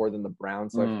pop more than the brown.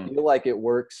 So I feel like it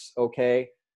works okay.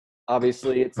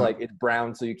 Obviously it's like it's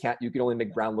brown, so you can only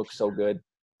make brown look so good.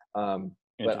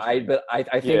 But I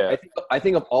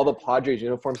think of all the Padres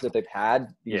uniforms that they've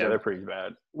had, they're pretty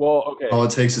bad. Well, okay. All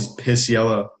it takes is piss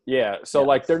yellow. Yeah. So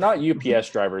like they're not UPS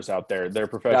drivers out there. They're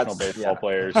professional baseball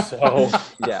players. So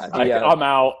I'm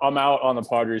out on the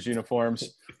Padres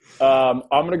uniforms. I'm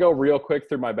gonna go real quick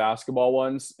through my basketball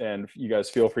ones, and you guys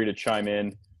feel free to chime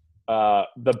in.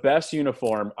 The best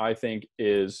uniform I think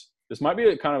is this might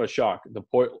be kind of a shock. The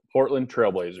Portland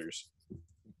Trailblazers.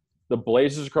 The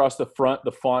Blazers across the front,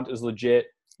 the font is legit.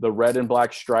 The red and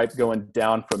black stripe going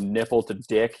down from nipple to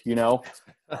dick,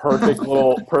 perfect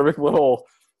little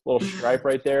stripe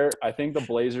right there. I think the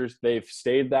Blazers, they've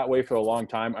stayed that way for a long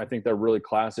time. I think they're really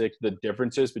classic. The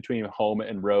differences between home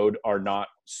and road are not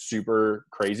super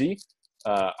crazy.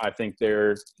 I think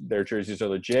their jerseys are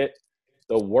legit.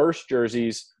 The worst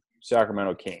jerseys,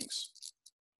 Sacramento Kings.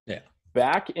 Yeah.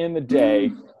 Back in the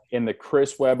day, in the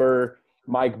Chris Webber,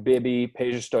 Mike Bibby,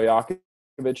 Peja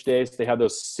Stojakovic days, they had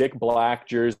those sick black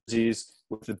jerseys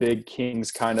with the big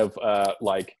Kings kind of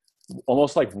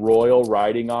almost like royal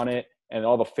writing on it, and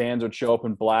all the fans would show up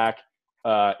in black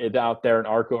out there in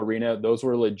Arco Arena. Those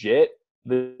were legit.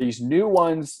 These new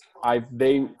ones,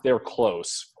 they're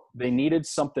close. They needed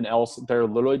something else. They're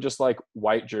literally just like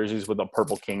white jerseys with the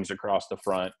purple Kings across the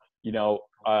front.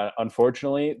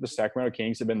 Unfortunately, the Sacramento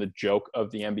Kings have been the joke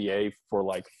of the NBA for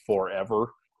like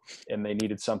forever, and they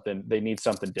need something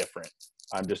different.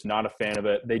 I'm just not a fan of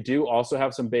it. They do also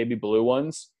have some baby blue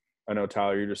ones. I know,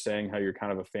 Tyler, you're just saying how you're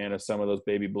kind of a fan of some of those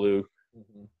baby blue.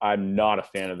 Mm-hmm. I'm not a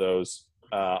fan of those.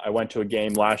 I went to a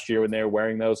game last year when they were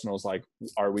wearing those, and I was like,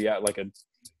 are we at like a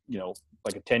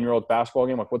 10-year-old basketball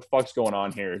game? Like, what the fuck's going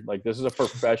on here? Like, this is a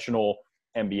professional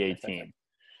NBA team.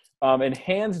 And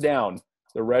hands down,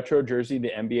 the retro jersey the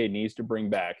NBA needs to bring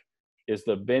back is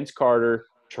the Vince Carter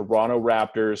Toronto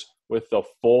Raptors with the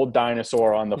full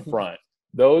dinosaur on the front.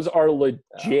 Those are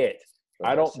legit.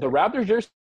 The Raptors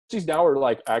jerseys now are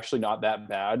like actually not that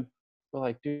bad. But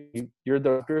like, dude, you're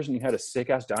the Raptors and you had a sick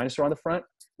ass dinosaur on the front.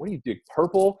 What do you do?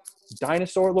 Purple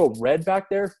dinosaur, little red back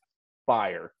there,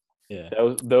 fire. Yeah.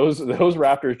 Those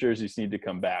Raptors jerseys need to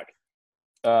come back.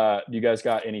 You guys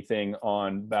got anything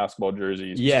on basketball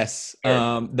jerseys? Yes.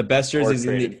 The best jerseys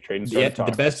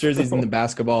the best jerseys in the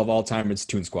basketball of all time is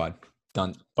Toon Squad.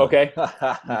 Done. Okay.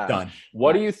 Done.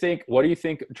 What do you think,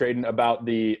 Tradon, about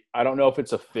I don't know if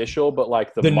it's official, but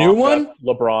like the new one?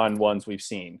 LeBron ones we've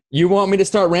seen? You want me to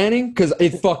start ranting? Because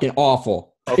it's fucking awful.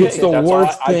 Okay, it's the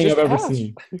worst thing I've ever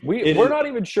seen. We're not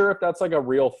even sure if that's like a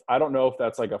real – I don't know if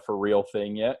that's like a for real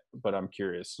thing yet, but I'm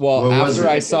curious. Well, after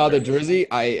I saw the jersey,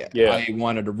 I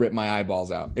wanted to rip my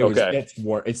eyeballs out.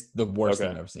 It's the worst thing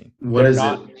I've ever seen. What is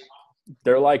it?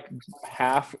 They're like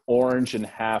half orange and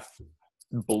half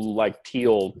blue, like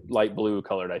teal, light blue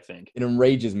colored, I think. It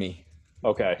enrages me.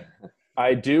 Okay.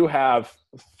 I do have,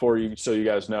 for you, so you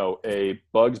guys know, a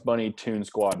Bugs Bunny Toon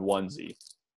Squad onesie.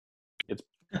 It's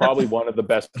probably one of the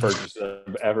best purchases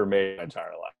I've ever made in my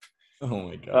entire life. Oh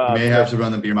my god! You may have to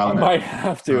run the beer mile. I might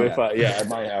have to I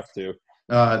might have to.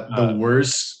 The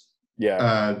worst.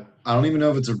 Yeah. I don't even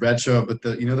know if it's a retro, but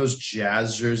those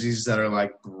Jazz jerseys that are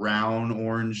like brown,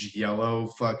 orange, yellow,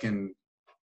 fucking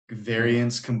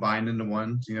variants combined into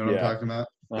one. Do you know what I'm talking about?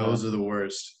 Those are the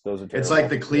worst. Those are terrible. It's like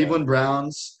the Cleveland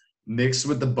Browns mixed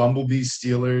with the Bumblebee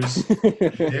Steelers,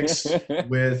 mixed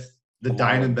with the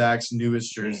Diamondbacks'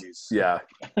 newest jerseys. Yeah.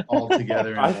 All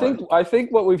together. I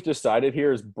think what we've decided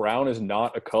here is brown is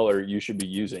not a color you should be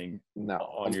using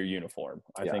on your uniform.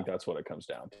 I think that's what it comes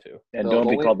down to. And don't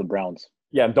be called the Browns.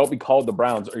 Yeah, and don't be called the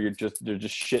Browns, or they're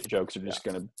just shit jokes. You're just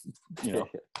gonna,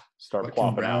 start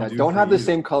plopping out. Don't have the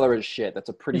same color as shit. That's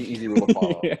a pretty easy rule to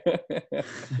follow.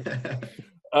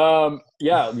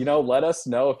 Let us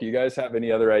know if you guys have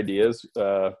any other ideas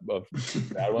of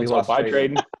bad ones. lost Bye,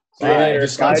 Tradon. Tradon. He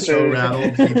just got so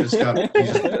rattled. He just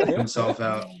took himself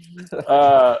out.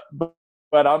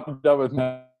 But I'm done with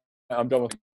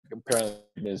apparently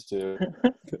Miz too.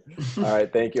 All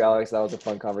right, thank you, Alex. That was a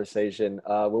fun conversation.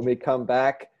 When we come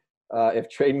back, if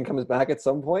Tradon comes back at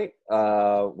some point,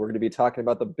 we're going to be talking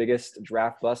about the biggest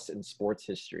draft busts in sports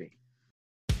history.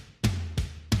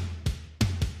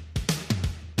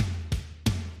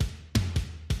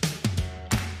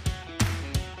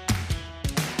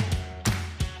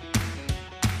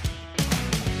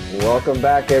 Welcome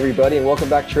back, everybody, and welcome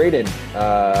back, Tradon.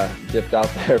 Dipped out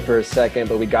there for a second,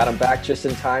 but we got him back just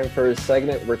in time for his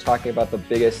segment. We're talking about the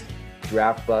biggest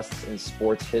draft busts in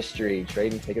sports history.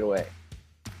 Tradon, take it away.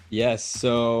 Yes.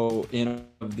 So in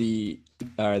the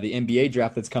NBA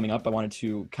draft that's coming up, I wanted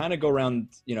to kind of go around,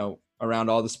 around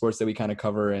all the sports that we kind of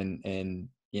cover and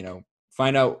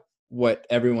find out what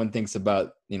everyone thinks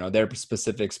about, their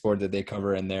specific sport that they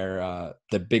cover and their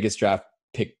the biggest draft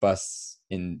pick busts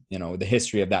in, the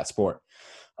history of that sport.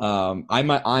 I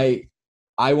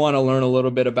want to learn a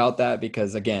little bit about that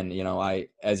because again,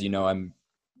 I'm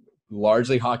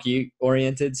largely hockey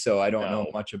oriented, so I don't know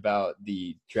much about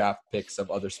the draft picks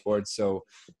of other sports. So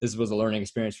this was a learning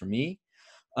experience for me.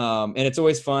 And it's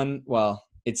always fun. Well,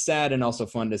 it's sad and also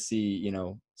fun to see,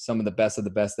 some of the best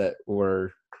that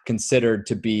were considered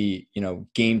to be,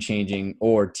 game changing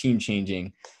or team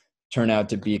changing turn out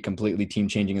to be completely team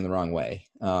changing in the wrong way.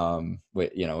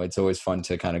 It's always fun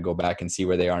to kind of go back and see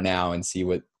where they are now and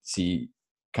see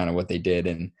kind of what they did.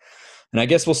 And I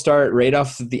guess we'll start right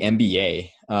off the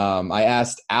NBA. I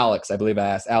believe I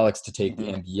asked Alex to take the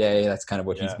NBA. That's kind of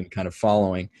what he's been kind of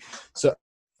following. So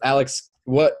Alex,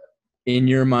 what in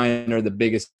your mind are the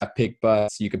biggest pick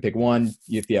busts? You can pick one.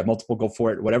 If you have multiple, go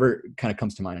for it. Whatever kind of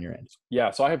comes to mind on your end.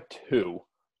 Yeah. So I have two.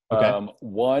 Okay.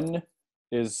 One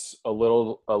is a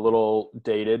little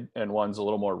dated and one's a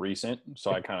little more recent.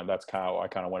 So that's how I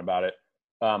kind of went about it.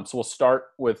 So we'll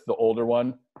start with the older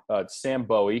one. Sam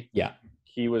Bowie. Yeah.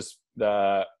 He was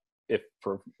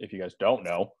if you guys don't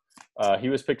know, he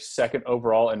was picked second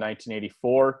overall in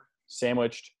 1984,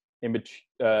 sandwiched in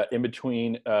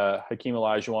between Hakeem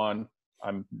Olajuwon.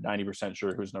 I'm 90%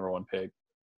 sure who's number one pick.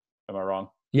 Am I wrong?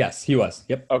 Yes, he was.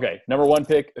 Yep. Okay, number 1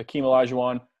 pick, Hakeem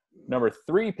Olajuwon. Number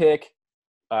 3 pick,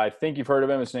 I think you've heard of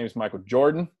him. His name is Michael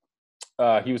Jordan.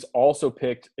 He was also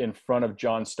picked in front of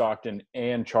John Stockton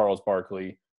and Charles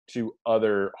Barkley, 2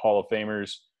 other Hall of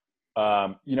Famers.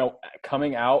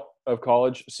 Coming out of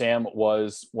college, Sam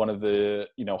was one of the,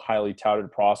 highly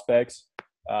touted prospects.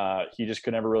 He just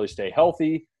could never really stay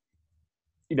healthy.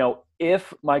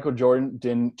 If Michael Jordan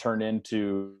didn't turn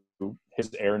into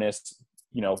his airness,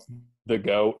 the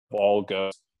GOAT, all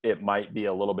goats, it might be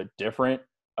a little bit different.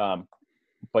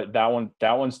 But that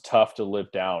one's tough to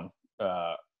live down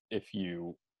if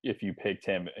you picked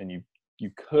him, and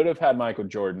you could have had Michael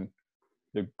Jordan,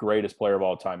 the greatest player of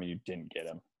all time, and you didn't get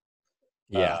him.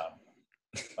 Yeah.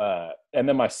 And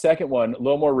then my second one, a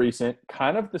little more recent,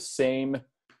 kind of the same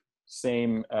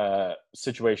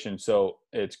situation. So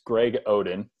it's Greg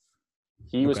Oden.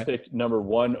 He was picked number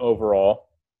 1 overall,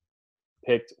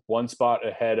 picked 1 spot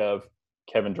ahead of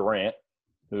Kevin Durant,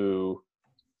 who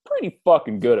pretty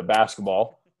fucking good at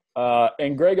basketball.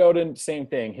 And Greg Oden, same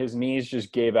thing. His knees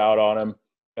just gave out on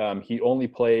him. He only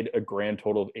played a grand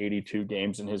total of 82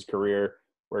 games in his career,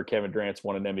 where Kevin Durant's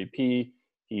won an MVP.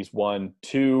 He's won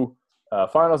 2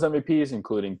 finals MVPs,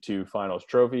 including 2 finals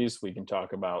trophies. We can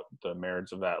talk about the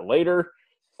merits of that later.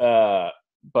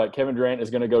 But Kevin Durant is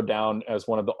going to go down as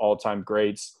one of the all-time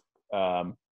greats.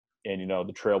 And,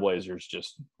 the Trailblazers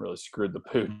just really screwed the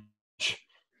pooch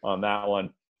on that one.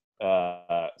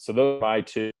 So those are my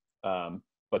 2.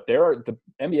 But the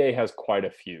NBA has quite a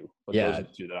few. But those are the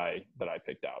 2 that I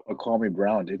picked out. Oh, Kwame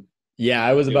Brown, dude. Yeah,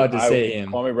 I was about to say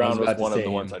him. Kwame Brown was one of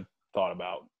the ones I thought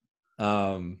about.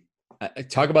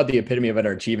 Talk about the epitome of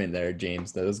underachievement there,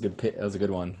 James. That was good. That was a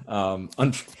good one.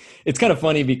 It's kind of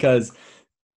funny because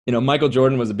Michael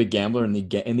Jordan was a big gambler, and he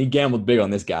gambled big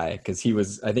on this guy because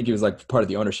I think he was like part of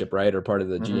the ownership, right, or part of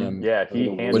the GM. Yeah, he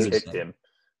handpicked him.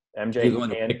 MJ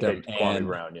handpicked Kwame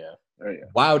Brown. Yeah.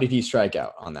 Wow, did he strike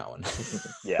out on that one?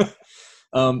 Yeah.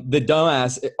 The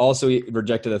dumbass also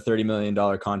rejected a $30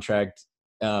 million contract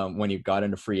when he got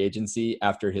into free agency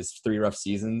after his 3 rough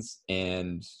seasons,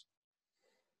 and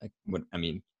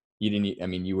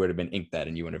you would have been inked that,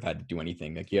 and you wouldn't have had to do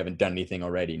anything. Like, you haven't done anything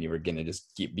already, and you were gonna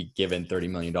just be given $30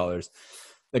 million.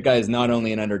 That guy is not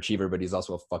only an underachiever, but he's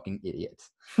also a fucking idiot.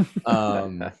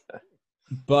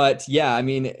 But yeah,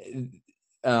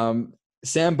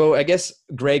 Sambo, I guess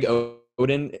Greg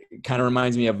Oden kind of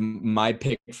reminds me of my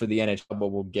pick for the NHL, but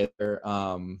we'll get there.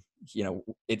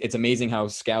 It's amazing how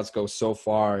scouts go so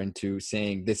far into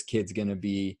saying this kid's gonna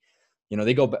be.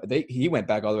 He went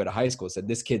back all the way to high school, said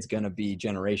this kid's going to be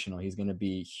generational. He's going to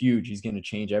be huge. He's going to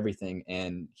change everything.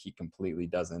 And he completely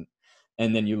doesn't.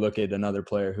 And then you look at another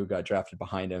player who got drafted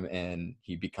behind him, and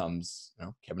he becomes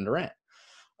Kevin Durant,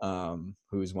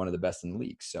 who's one of the best in the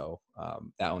league. So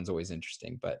that one's always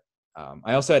interesting. But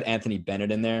I also had Anthony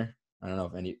Bennett in there. I don't know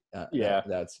if any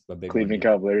that's a big Cleveland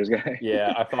Cavaliers guy.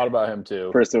 Yeah, I thought about him too.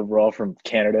 First overall from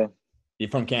Canada.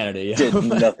 From Canada, yeah. Did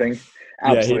nothing.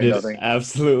 Absolutely nothing.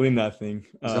 Absolutely nothing.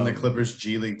 He's on the Clippers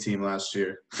G League team last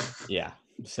year. Yeah.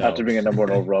 So, after being a number 1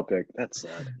 overall pick. That's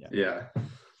sad. Yeah.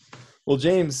 Well,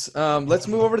 James, let's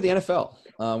move over to the NFL.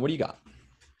 What do you got?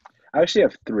 I actually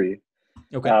have 3.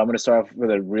 Okay. I'm going to start off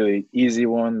with a really easy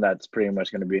one that's pretty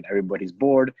much going to be in everybody's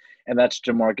board, and that's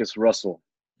Jamarcus Russell.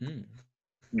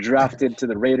 Drafted to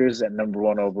the Raiders at number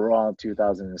 1 overall in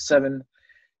 2007.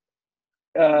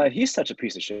 He's such a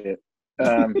piece of shit.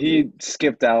 He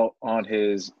skipped out on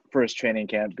his first training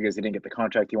camp because he didn't get the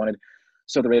contract he wanted.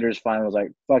 So the Raiders finally was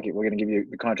like, fuck it, we're going to give you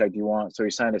the contract you want. So he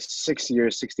signed a 6-year,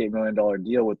 $68 million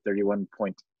deal with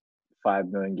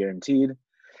 $31.5 million guaranteed.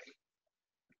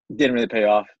 Didn't really pay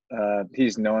off.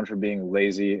 He's known for being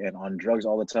lazy and on drugs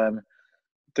all the time.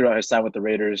 Throughout his time with the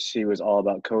Raiders, he was all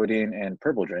about codeine and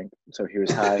purple drink. So he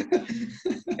was high.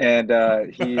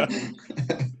 And he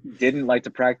didn't like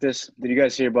to practice. Did you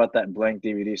guys hear about that blank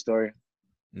DVD story?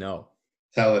 No.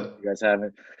 Tell it. You guys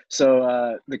haven't.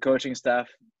 So the coaching staff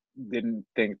didn't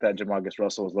think that Jamarcus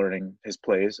Russell was learning his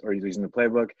plays or he's using the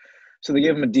playbook. So they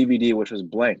gave him a DVD which was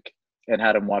blank and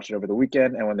had him watch it over the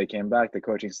weekend. And when they came back, the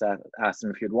coaching staff asked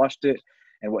him if he had watched it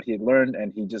and what he had learned.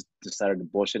 And he just decided to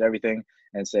bullshit everything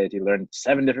and said he learned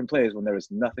 7 different plays when there was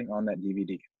nothing on that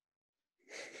DVD.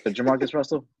 So Jamarcus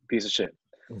Russell, piece of shit.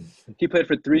 He played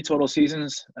for 3 total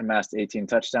seasons, amassed 18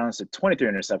 touchdowns to 23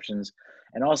 interceptions,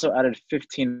 and also added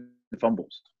 15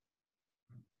 fumbles.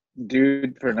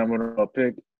 Dude, for a number 1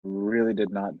 pick, really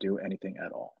did not do anything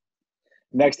at all.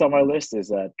 Next on my list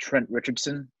is Trent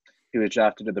Richardson. He was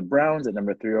drafted to the Browns at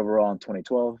number 3 overall in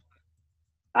 2012.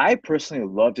 I personally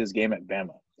loved his game at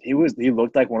Bama. He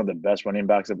looked like one of the best running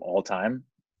backs of all time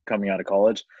coming out of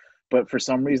college, but for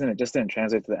some reason it just didn't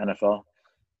translate to the NFL.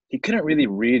 he couldn't really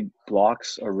read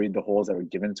blocks or read the holes that were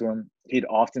given to him. He'd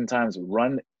oftentimes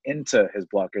run into his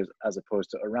blockers as opposed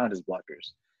to around his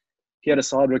blockers. He had a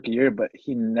solid rookie year, but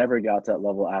he never got to that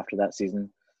level after that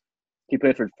season. He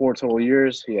played for 4 total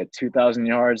years. He had 2,000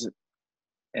 yards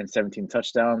and 17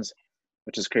 touchdowns,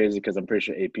 which is crazy because I'm pretty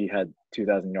sure AP had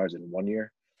 2,000 yards in 1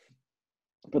 year.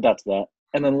 But that's that.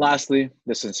 And then lastly,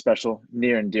 this is special,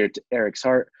 near and dear to Eric's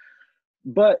heart,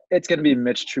 but it's going to be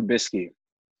Mitch Trubisky.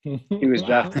 He was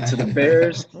drafted to the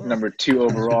Bears, number 2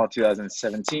 overall,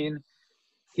 2017.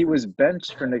 He was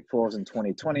benched for Nick Foles in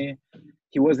 2020.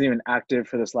 He wasn't even active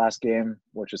for this last game,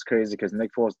 which is crazy because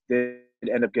Nick Foles did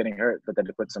end up getting hurt, but then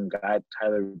to put some guy,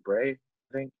 Tyler Bray,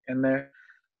 I think, in there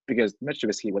because Mitch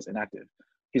Trubisky was inactive.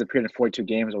 He's appeared in 42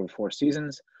 games over 4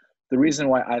 seasons. The reason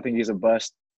why I think he's a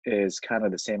bust is kind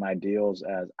of the same ideals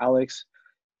as Alex.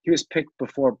 He was picked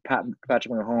before Patrick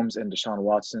Mahomes and Deshaun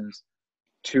Watson's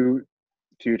 2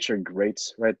 future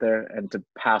greats right there, and to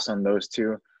pass on those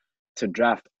 2 to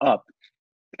draft up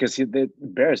because the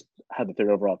Bears had the 3rd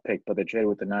overall pick, but they traded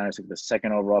with the Niners with the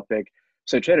 2nd overall pick.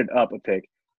 So they traded up a pick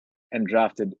and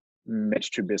drafted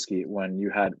Mitch Trubisky when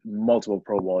you had multiple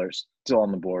Pro Bowlers still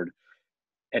on the board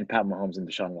and Pat Mahomes and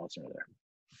Deshaun Watson were there.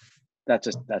 That's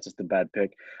just a bad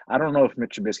pick. I don't know if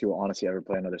Mitch Trubisky will honestly ever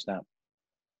play another snap,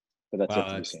 but that's yet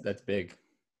to be seen. That's big.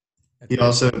 They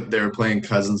were playing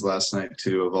Cousins last night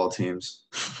too, of all teams.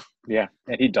 Yeah,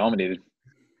 and he dominated.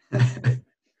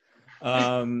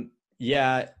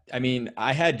 Yeah, I mean,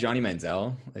 I had Johnny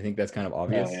Manziel. I think that's kind of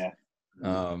obvious. Yeah.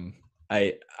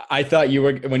 I thought you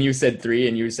were, when you said 3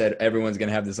 and you said everyone's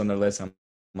gonna have this on their list, I'm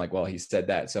like, well, he said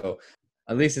that, so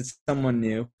at least it's someone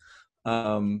new.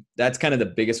 That's kind of the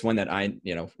biggest one that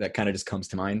that kind of just comes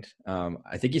to mind.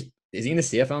 I think is he in the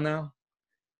CFL now?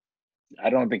 I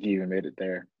don't think he even made it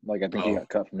there. Like, I think he got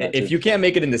cut from that. If you can't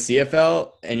make it in the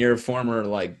CFL and you're a former,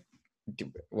 like,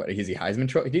 what is he, Heisman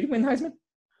trophy? Did he win Heisman?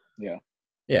 Yeah.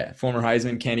 Yeah, former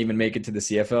Heisman can't even make it to the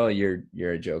CFL.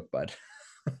 You're a joke, bud.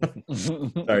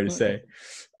 Sorry to say.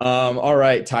 All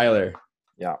right, Tyler.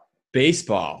 Yeah.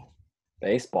 Baseball.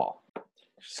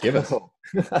 Just give us.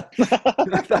 I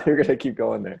thought you were gonna keep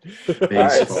going there.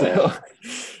 Baseball.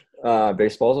 All right,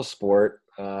 baseball is a sport.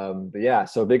 But yeah,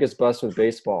 so biggest bust with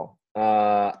baseball.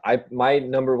 My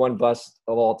number 1 bust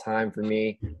of all time for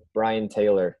me, Brian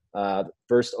Taylor,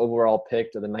 first overall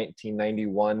pick to the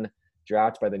 1991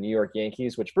 draft by the New York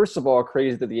Yankees. Which, first of all,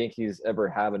 crazy that the Yankees ever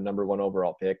have a number 1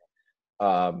 overall pick.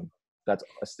 That's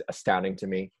astounding to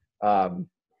me. But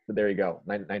there you go,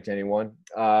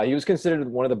 1991. He was considered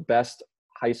one of the best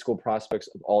high school prospects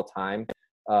of all time.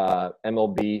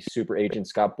 MLB super agent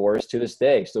Scott Boras to this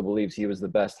day still believes he was the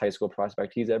best high school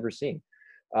prospect he's ever seen.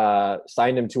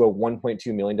 Signed him to a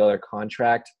 $1.2 million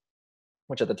contract,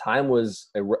 which at the time was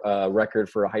a record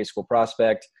for a high school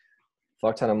prospect.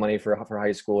 Fuck ton of money for a high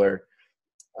schooler.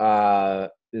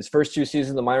 His first 2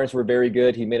 seasons, the minors were very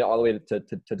good. He made it all the way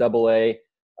to Double-A.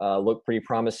 Looked pretty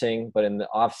promising, but in the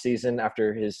off season,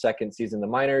 after his 2nd season in the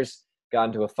minors, got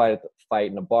into a fight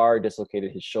in a bar,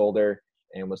 dislocated his shoulder,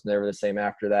 and was never the same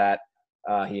after that.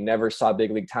 He never saw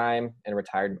big league time and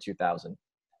retired in 2000.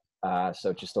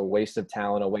 So just a waste of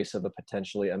talent, a waste of a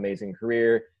potentially amazing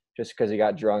career, just because he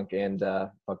got drunk and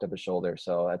fucked up his shoulder.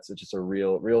 So that's just a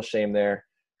real shame there.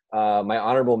 My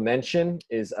honorable mention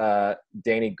is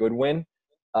Danny Goodwin.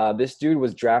 This dude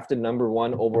was drafted number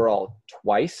 1 overall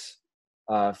twice.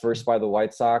 First by the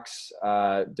White Sox,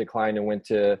 declined and went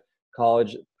to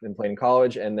college and played in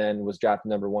college, and then was drafted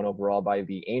number 1 overall by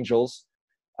the Angels.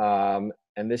 And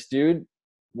this dude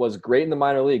was great in the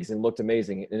minor leagues and looked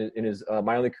amazing. In his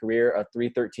minor league career, a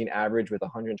 .313 average with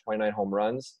 129 home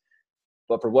runs.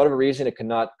 But for whatever reason, it could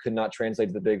not translate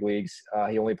to the big leagues.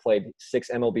 He only played 6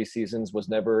 MLB seasons, was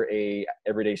never a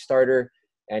everyday starter,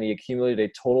 and he accumulated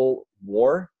a total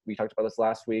WAR, we talked about this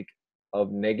last week,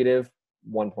 of negative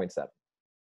 1.7.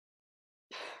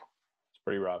 It's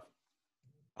pretty rough.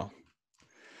 Oh.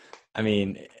 I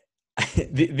mean,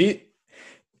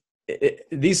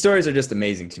 these stories are just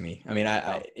amazing to me. I mean,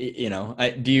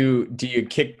 do you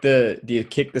kick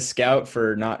the scout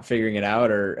for not figuring it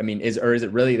out, or I mean, is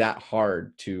it really that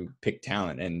hard to pick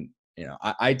talent? And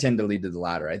I tend to lead to the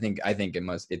latter. I think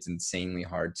it's insanely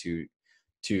hard to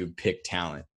pick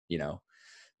talent.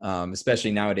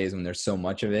 Especially nowadays when there's so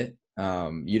much of it.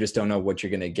 You just don't know what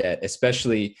you're going to get,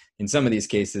 especially in some of these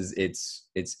cases.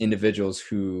 It's individuals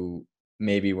who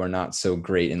maybe were not so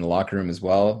great in the locker room as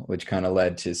well, which kind of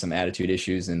led to some attitude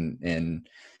issues. And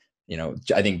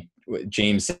I think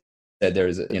James said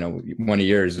there's, one of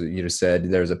yours, you just said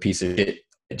there was a piece of shit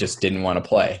that just didn't want to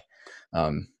play.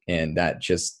 And that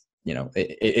just,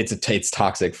 it's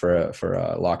toxic for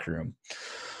a locker room.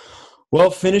 Well,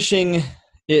 finishing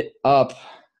it up,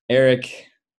 Eric,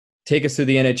 take us through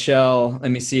the NHL.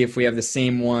 Let me see if we have the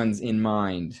same ones in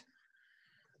mind.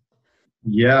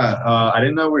 Yeah, I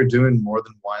didn't know we were doing more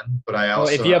than one, but Oh,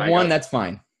 if you have one, that's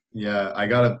fine. Yeah, I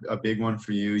got a big one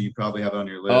for you. You probably have it on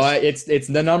your list. Oh, it's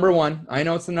the number one. I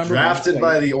know it's the number one. Drafted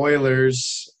by the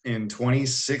Oilers in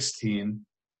 2016,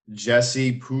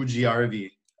 Jesse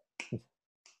Pujärvi.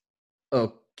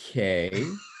 Okay.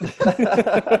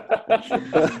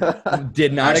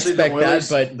 Did not expect that,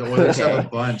 but the Oilers have a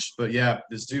bunch. But yeah,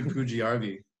 this dude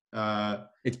Pujärvi.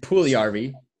 It's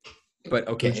Pujärvi, but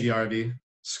okay. Pujärvi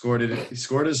he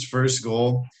scored his first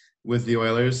goal with the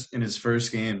Oilers in his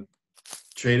first game.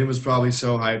 Tradon was probably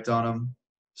so hyped on him.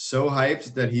 So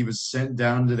hyped that he was sent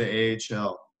down to the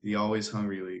AHL, the Always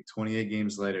Hungry League, 28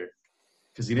 games later.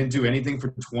 Because he didn't do anything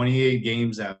for 28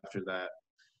 games after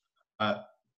that.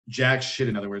 Jack shit,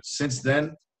 in other words. Since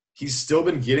then, he's still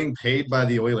been getting paid by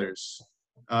the Oilers.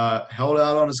 Held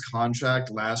out on his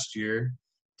contract last year,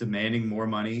 demanding more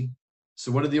money.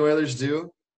 So what did the Oilers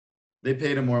do? They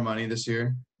paid him more money this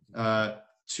year.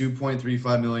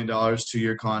 $2.35 million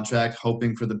 2-year contract,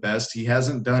 hoping for the best. He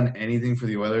hasn't done anything for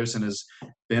the Oilers and has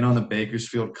been on the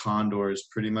Bakersfield Condors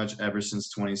pretty much ever since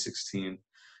 2016.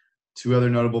 Two other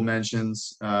notable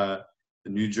mentions, the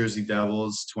New Jersey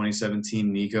Devils,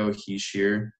 2017, Nico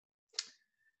Hischier.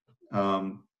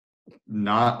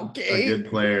 Not a good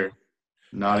player.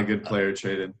 Not a good plair,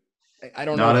 Tradon. I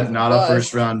don't know. Not a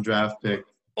first-round draft pick.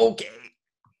 Okay.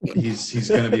 He's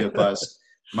going to be a bust.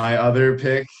 My other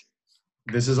pick,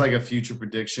 this is like a future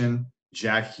prediction,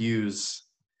 Jack Hughes.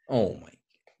 Oh, my.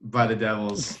 By the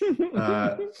Devils.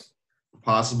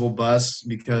 Possible bust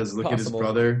because look at his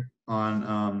brother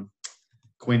on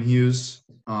Quinn Hughes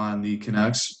on the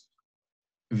Canucks.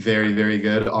 Very, very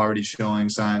good. Already showing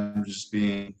signs of just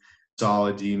being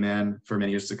solid D-man for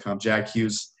many years to come. Jack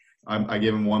Hughes, I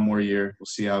give him one more year. We'll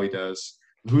see how he does.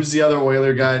 Who's the other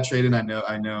Oiler guy, Tradon?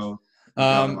 I know.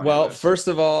 Well, first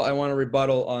of all, I want to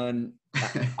rebuttal on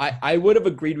I would have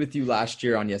agreed with you last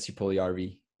year on Jesse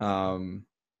Puljujarvi.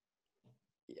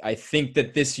 I think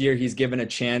that this year he's given a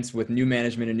chance with new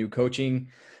management and new coaching.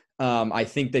 I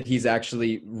think that he's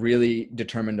actually really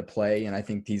determined to play, and I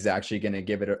think he's actually going to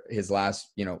give it his last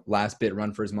bit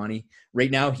run for his money.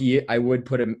 Right now, I would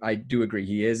put him. I do agree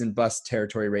he is in bust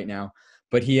territory right now,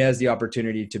 but he has the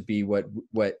opportunity to be what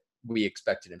we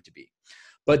expected him to be.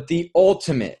 But the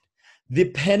ultimate, the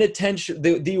penitentiary,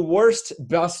 the worst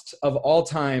bust of all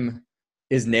time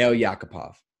is Nail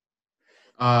Yakupov.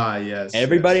 Ah, yes.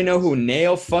 Everybody know who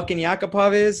Nail fucking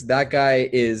Yakupov is? That guy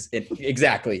is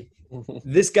exactly.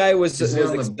 This guy was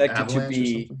expected to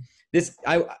be this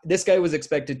guy was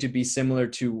expected to be similar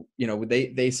to,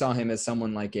 they saw him as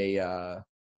someone like a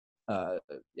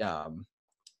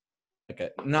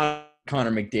not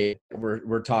Connor McDavid.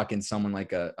 We're talking someone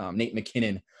like a Nate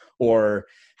McKinnon or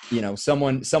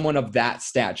someone of that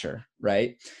stature,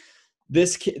 right?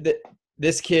 This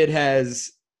kid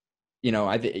has,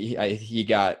 he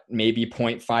got maybe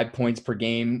 0.5 points per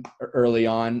game early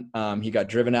on. He got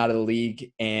driven out of the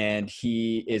league, and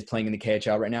he is playing in the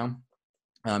KHL right now.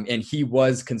 And he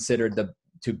was considered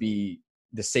to be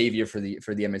the savior for the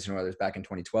Edmonton Oilers back in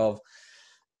 2012.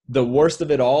 The worst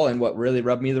of it all, and what really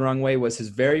rubbed me the wrong way, was his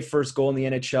very first goal in the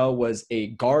NHL was a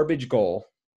garbage goal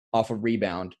off a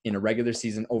rebound in a regular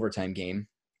season overtime game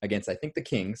against, I think, the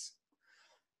Kings.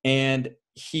 And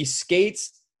he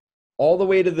skates all the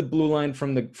way to the blue line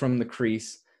from the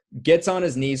crease, gets on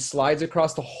his knees, slides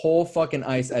across the whole fucking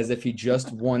ice as if he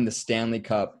just won the Stanley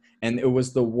Cup. And it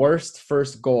was the worst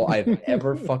first goal I've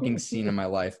ever fucking seen in my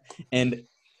life. And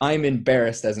I'm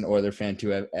embarrassed as an Oiler fan to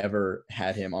have ever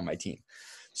had him on my team.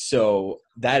 So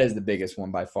that is the biggest one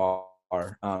by far.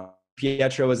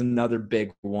 Pietro is another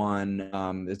big one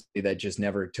that just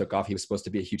never took off. He was supposed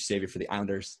to be a huge savior for the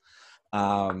Islanders.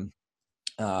 But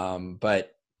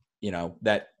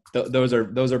those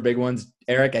are big ones.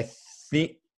 Eric, I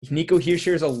think Nico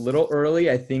Hischier is a little early.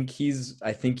 I think he's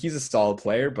a solid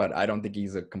player, but I don't think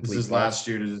he's a complete. This is last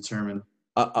year to determine.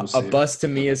 A bust to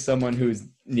me is someone who's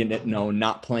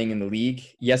not playing in the league.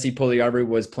 Jesse Puljujarvi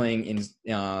was playing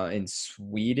in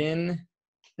Sweden.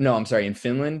 No, I'm sorry, in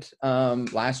Finland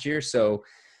last year. So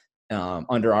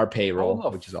under our payroll,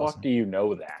 which is awesome. How the fuck do you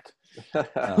know that?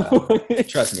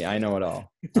 Trust me, I know it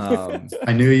all.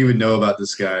 I knew you would know about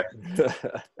this guy.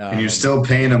 And you're still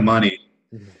paying him money.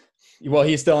 Well,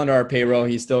 he's still under our payroll.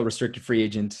 He's still a restricted free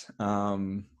agent.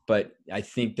 But I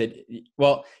think that –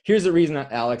 well, here's the reason,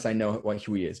 Alex, I know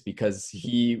who he is, because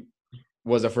he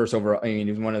was a first overall – he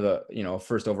was one of the,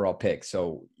 first overall picks.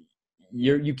 So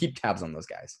you keep tabs on those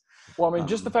guys. Well, I mean,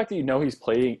 just the fact that he's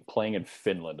playing in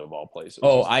Finland of all places.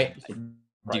 Oh,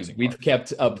 dude, we've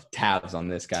kept up tabs on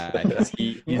this guy.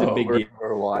 He's a big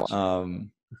deal.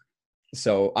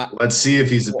 So let's see if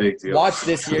he's a big deal. Watch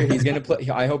this year. He's going to play.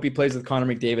 I hope he plays with Connor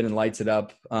McDavid and lights it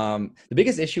up. The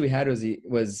biggest issue he had was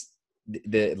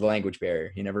the language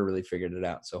barrier. He never really figured it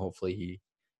out. So hopefully he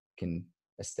can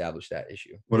establish that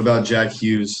issue. What about Jack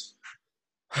Hughes?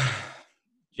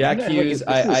 Jack Hughes, this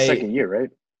is his second year, right?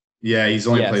 Yeah, he's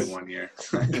only played 1 year.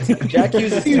 Jack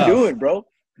Hughes is tough. What are you doing, bro?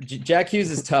 Jack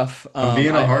Hughes is tough. I'm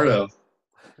being a hardo.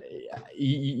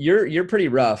 You're pretty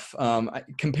rough.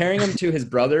 Comparing him to his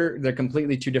brother, they're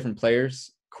completely two different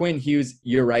players. Quinn Hughes,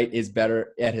 you're right, is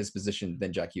better at his position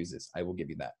than Jack Hughes is. I will give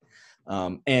you that.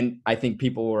 And I think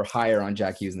people were higher on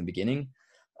Jack Hughes in the beginning.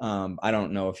 I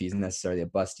don't know if he's necessarily a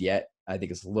bust yet. I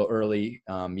think it's a little early.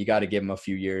 You got to give him a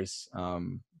few years.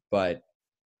 But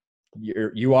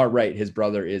you are right. His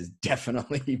brother is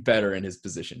definitely better in his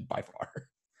position by far.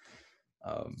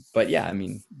 But yeah, I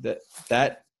mean that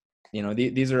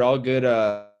these are all good.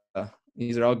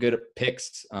 These are all good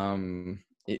picks.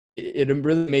 It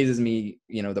really amazes me,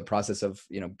 the process of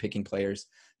picking players,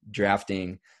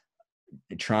 drafting,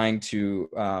 trying to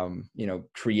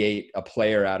create a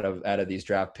player out of these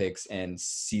draft picks and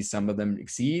see some of them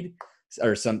exceed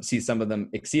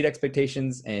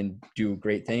expectations and do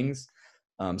great things.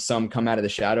 Some come out of the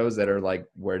shadows that are like,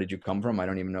 where did you come from? I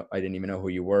didn't even know who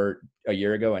you were a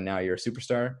year ago, and now you're a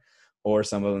superstar. Or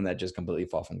some of them that just completely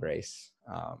fall from grace.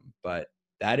 But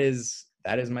that is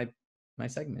my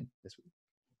segment this week.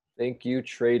 Thank you,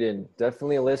 Tradon.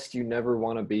 Definitely a list you never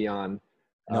want to be on.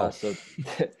 No. So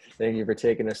thank you for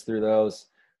taking us through those.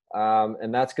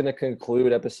 And that's going to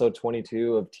conclude episode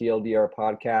 22 of TLDR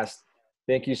Podcast.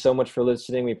 Thank you so much for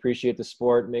listening. We appreciate the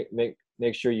support.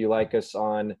 Make sure you like us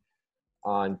on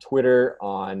Twitter,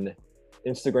 on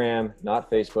Instagram,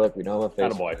 not Facebook. We don't have a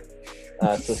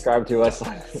Facebook. Subscribe to us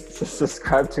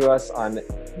on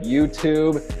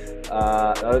YouTube.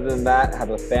 Other than that,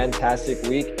 have a fantastic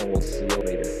week, and we'll see you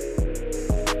later.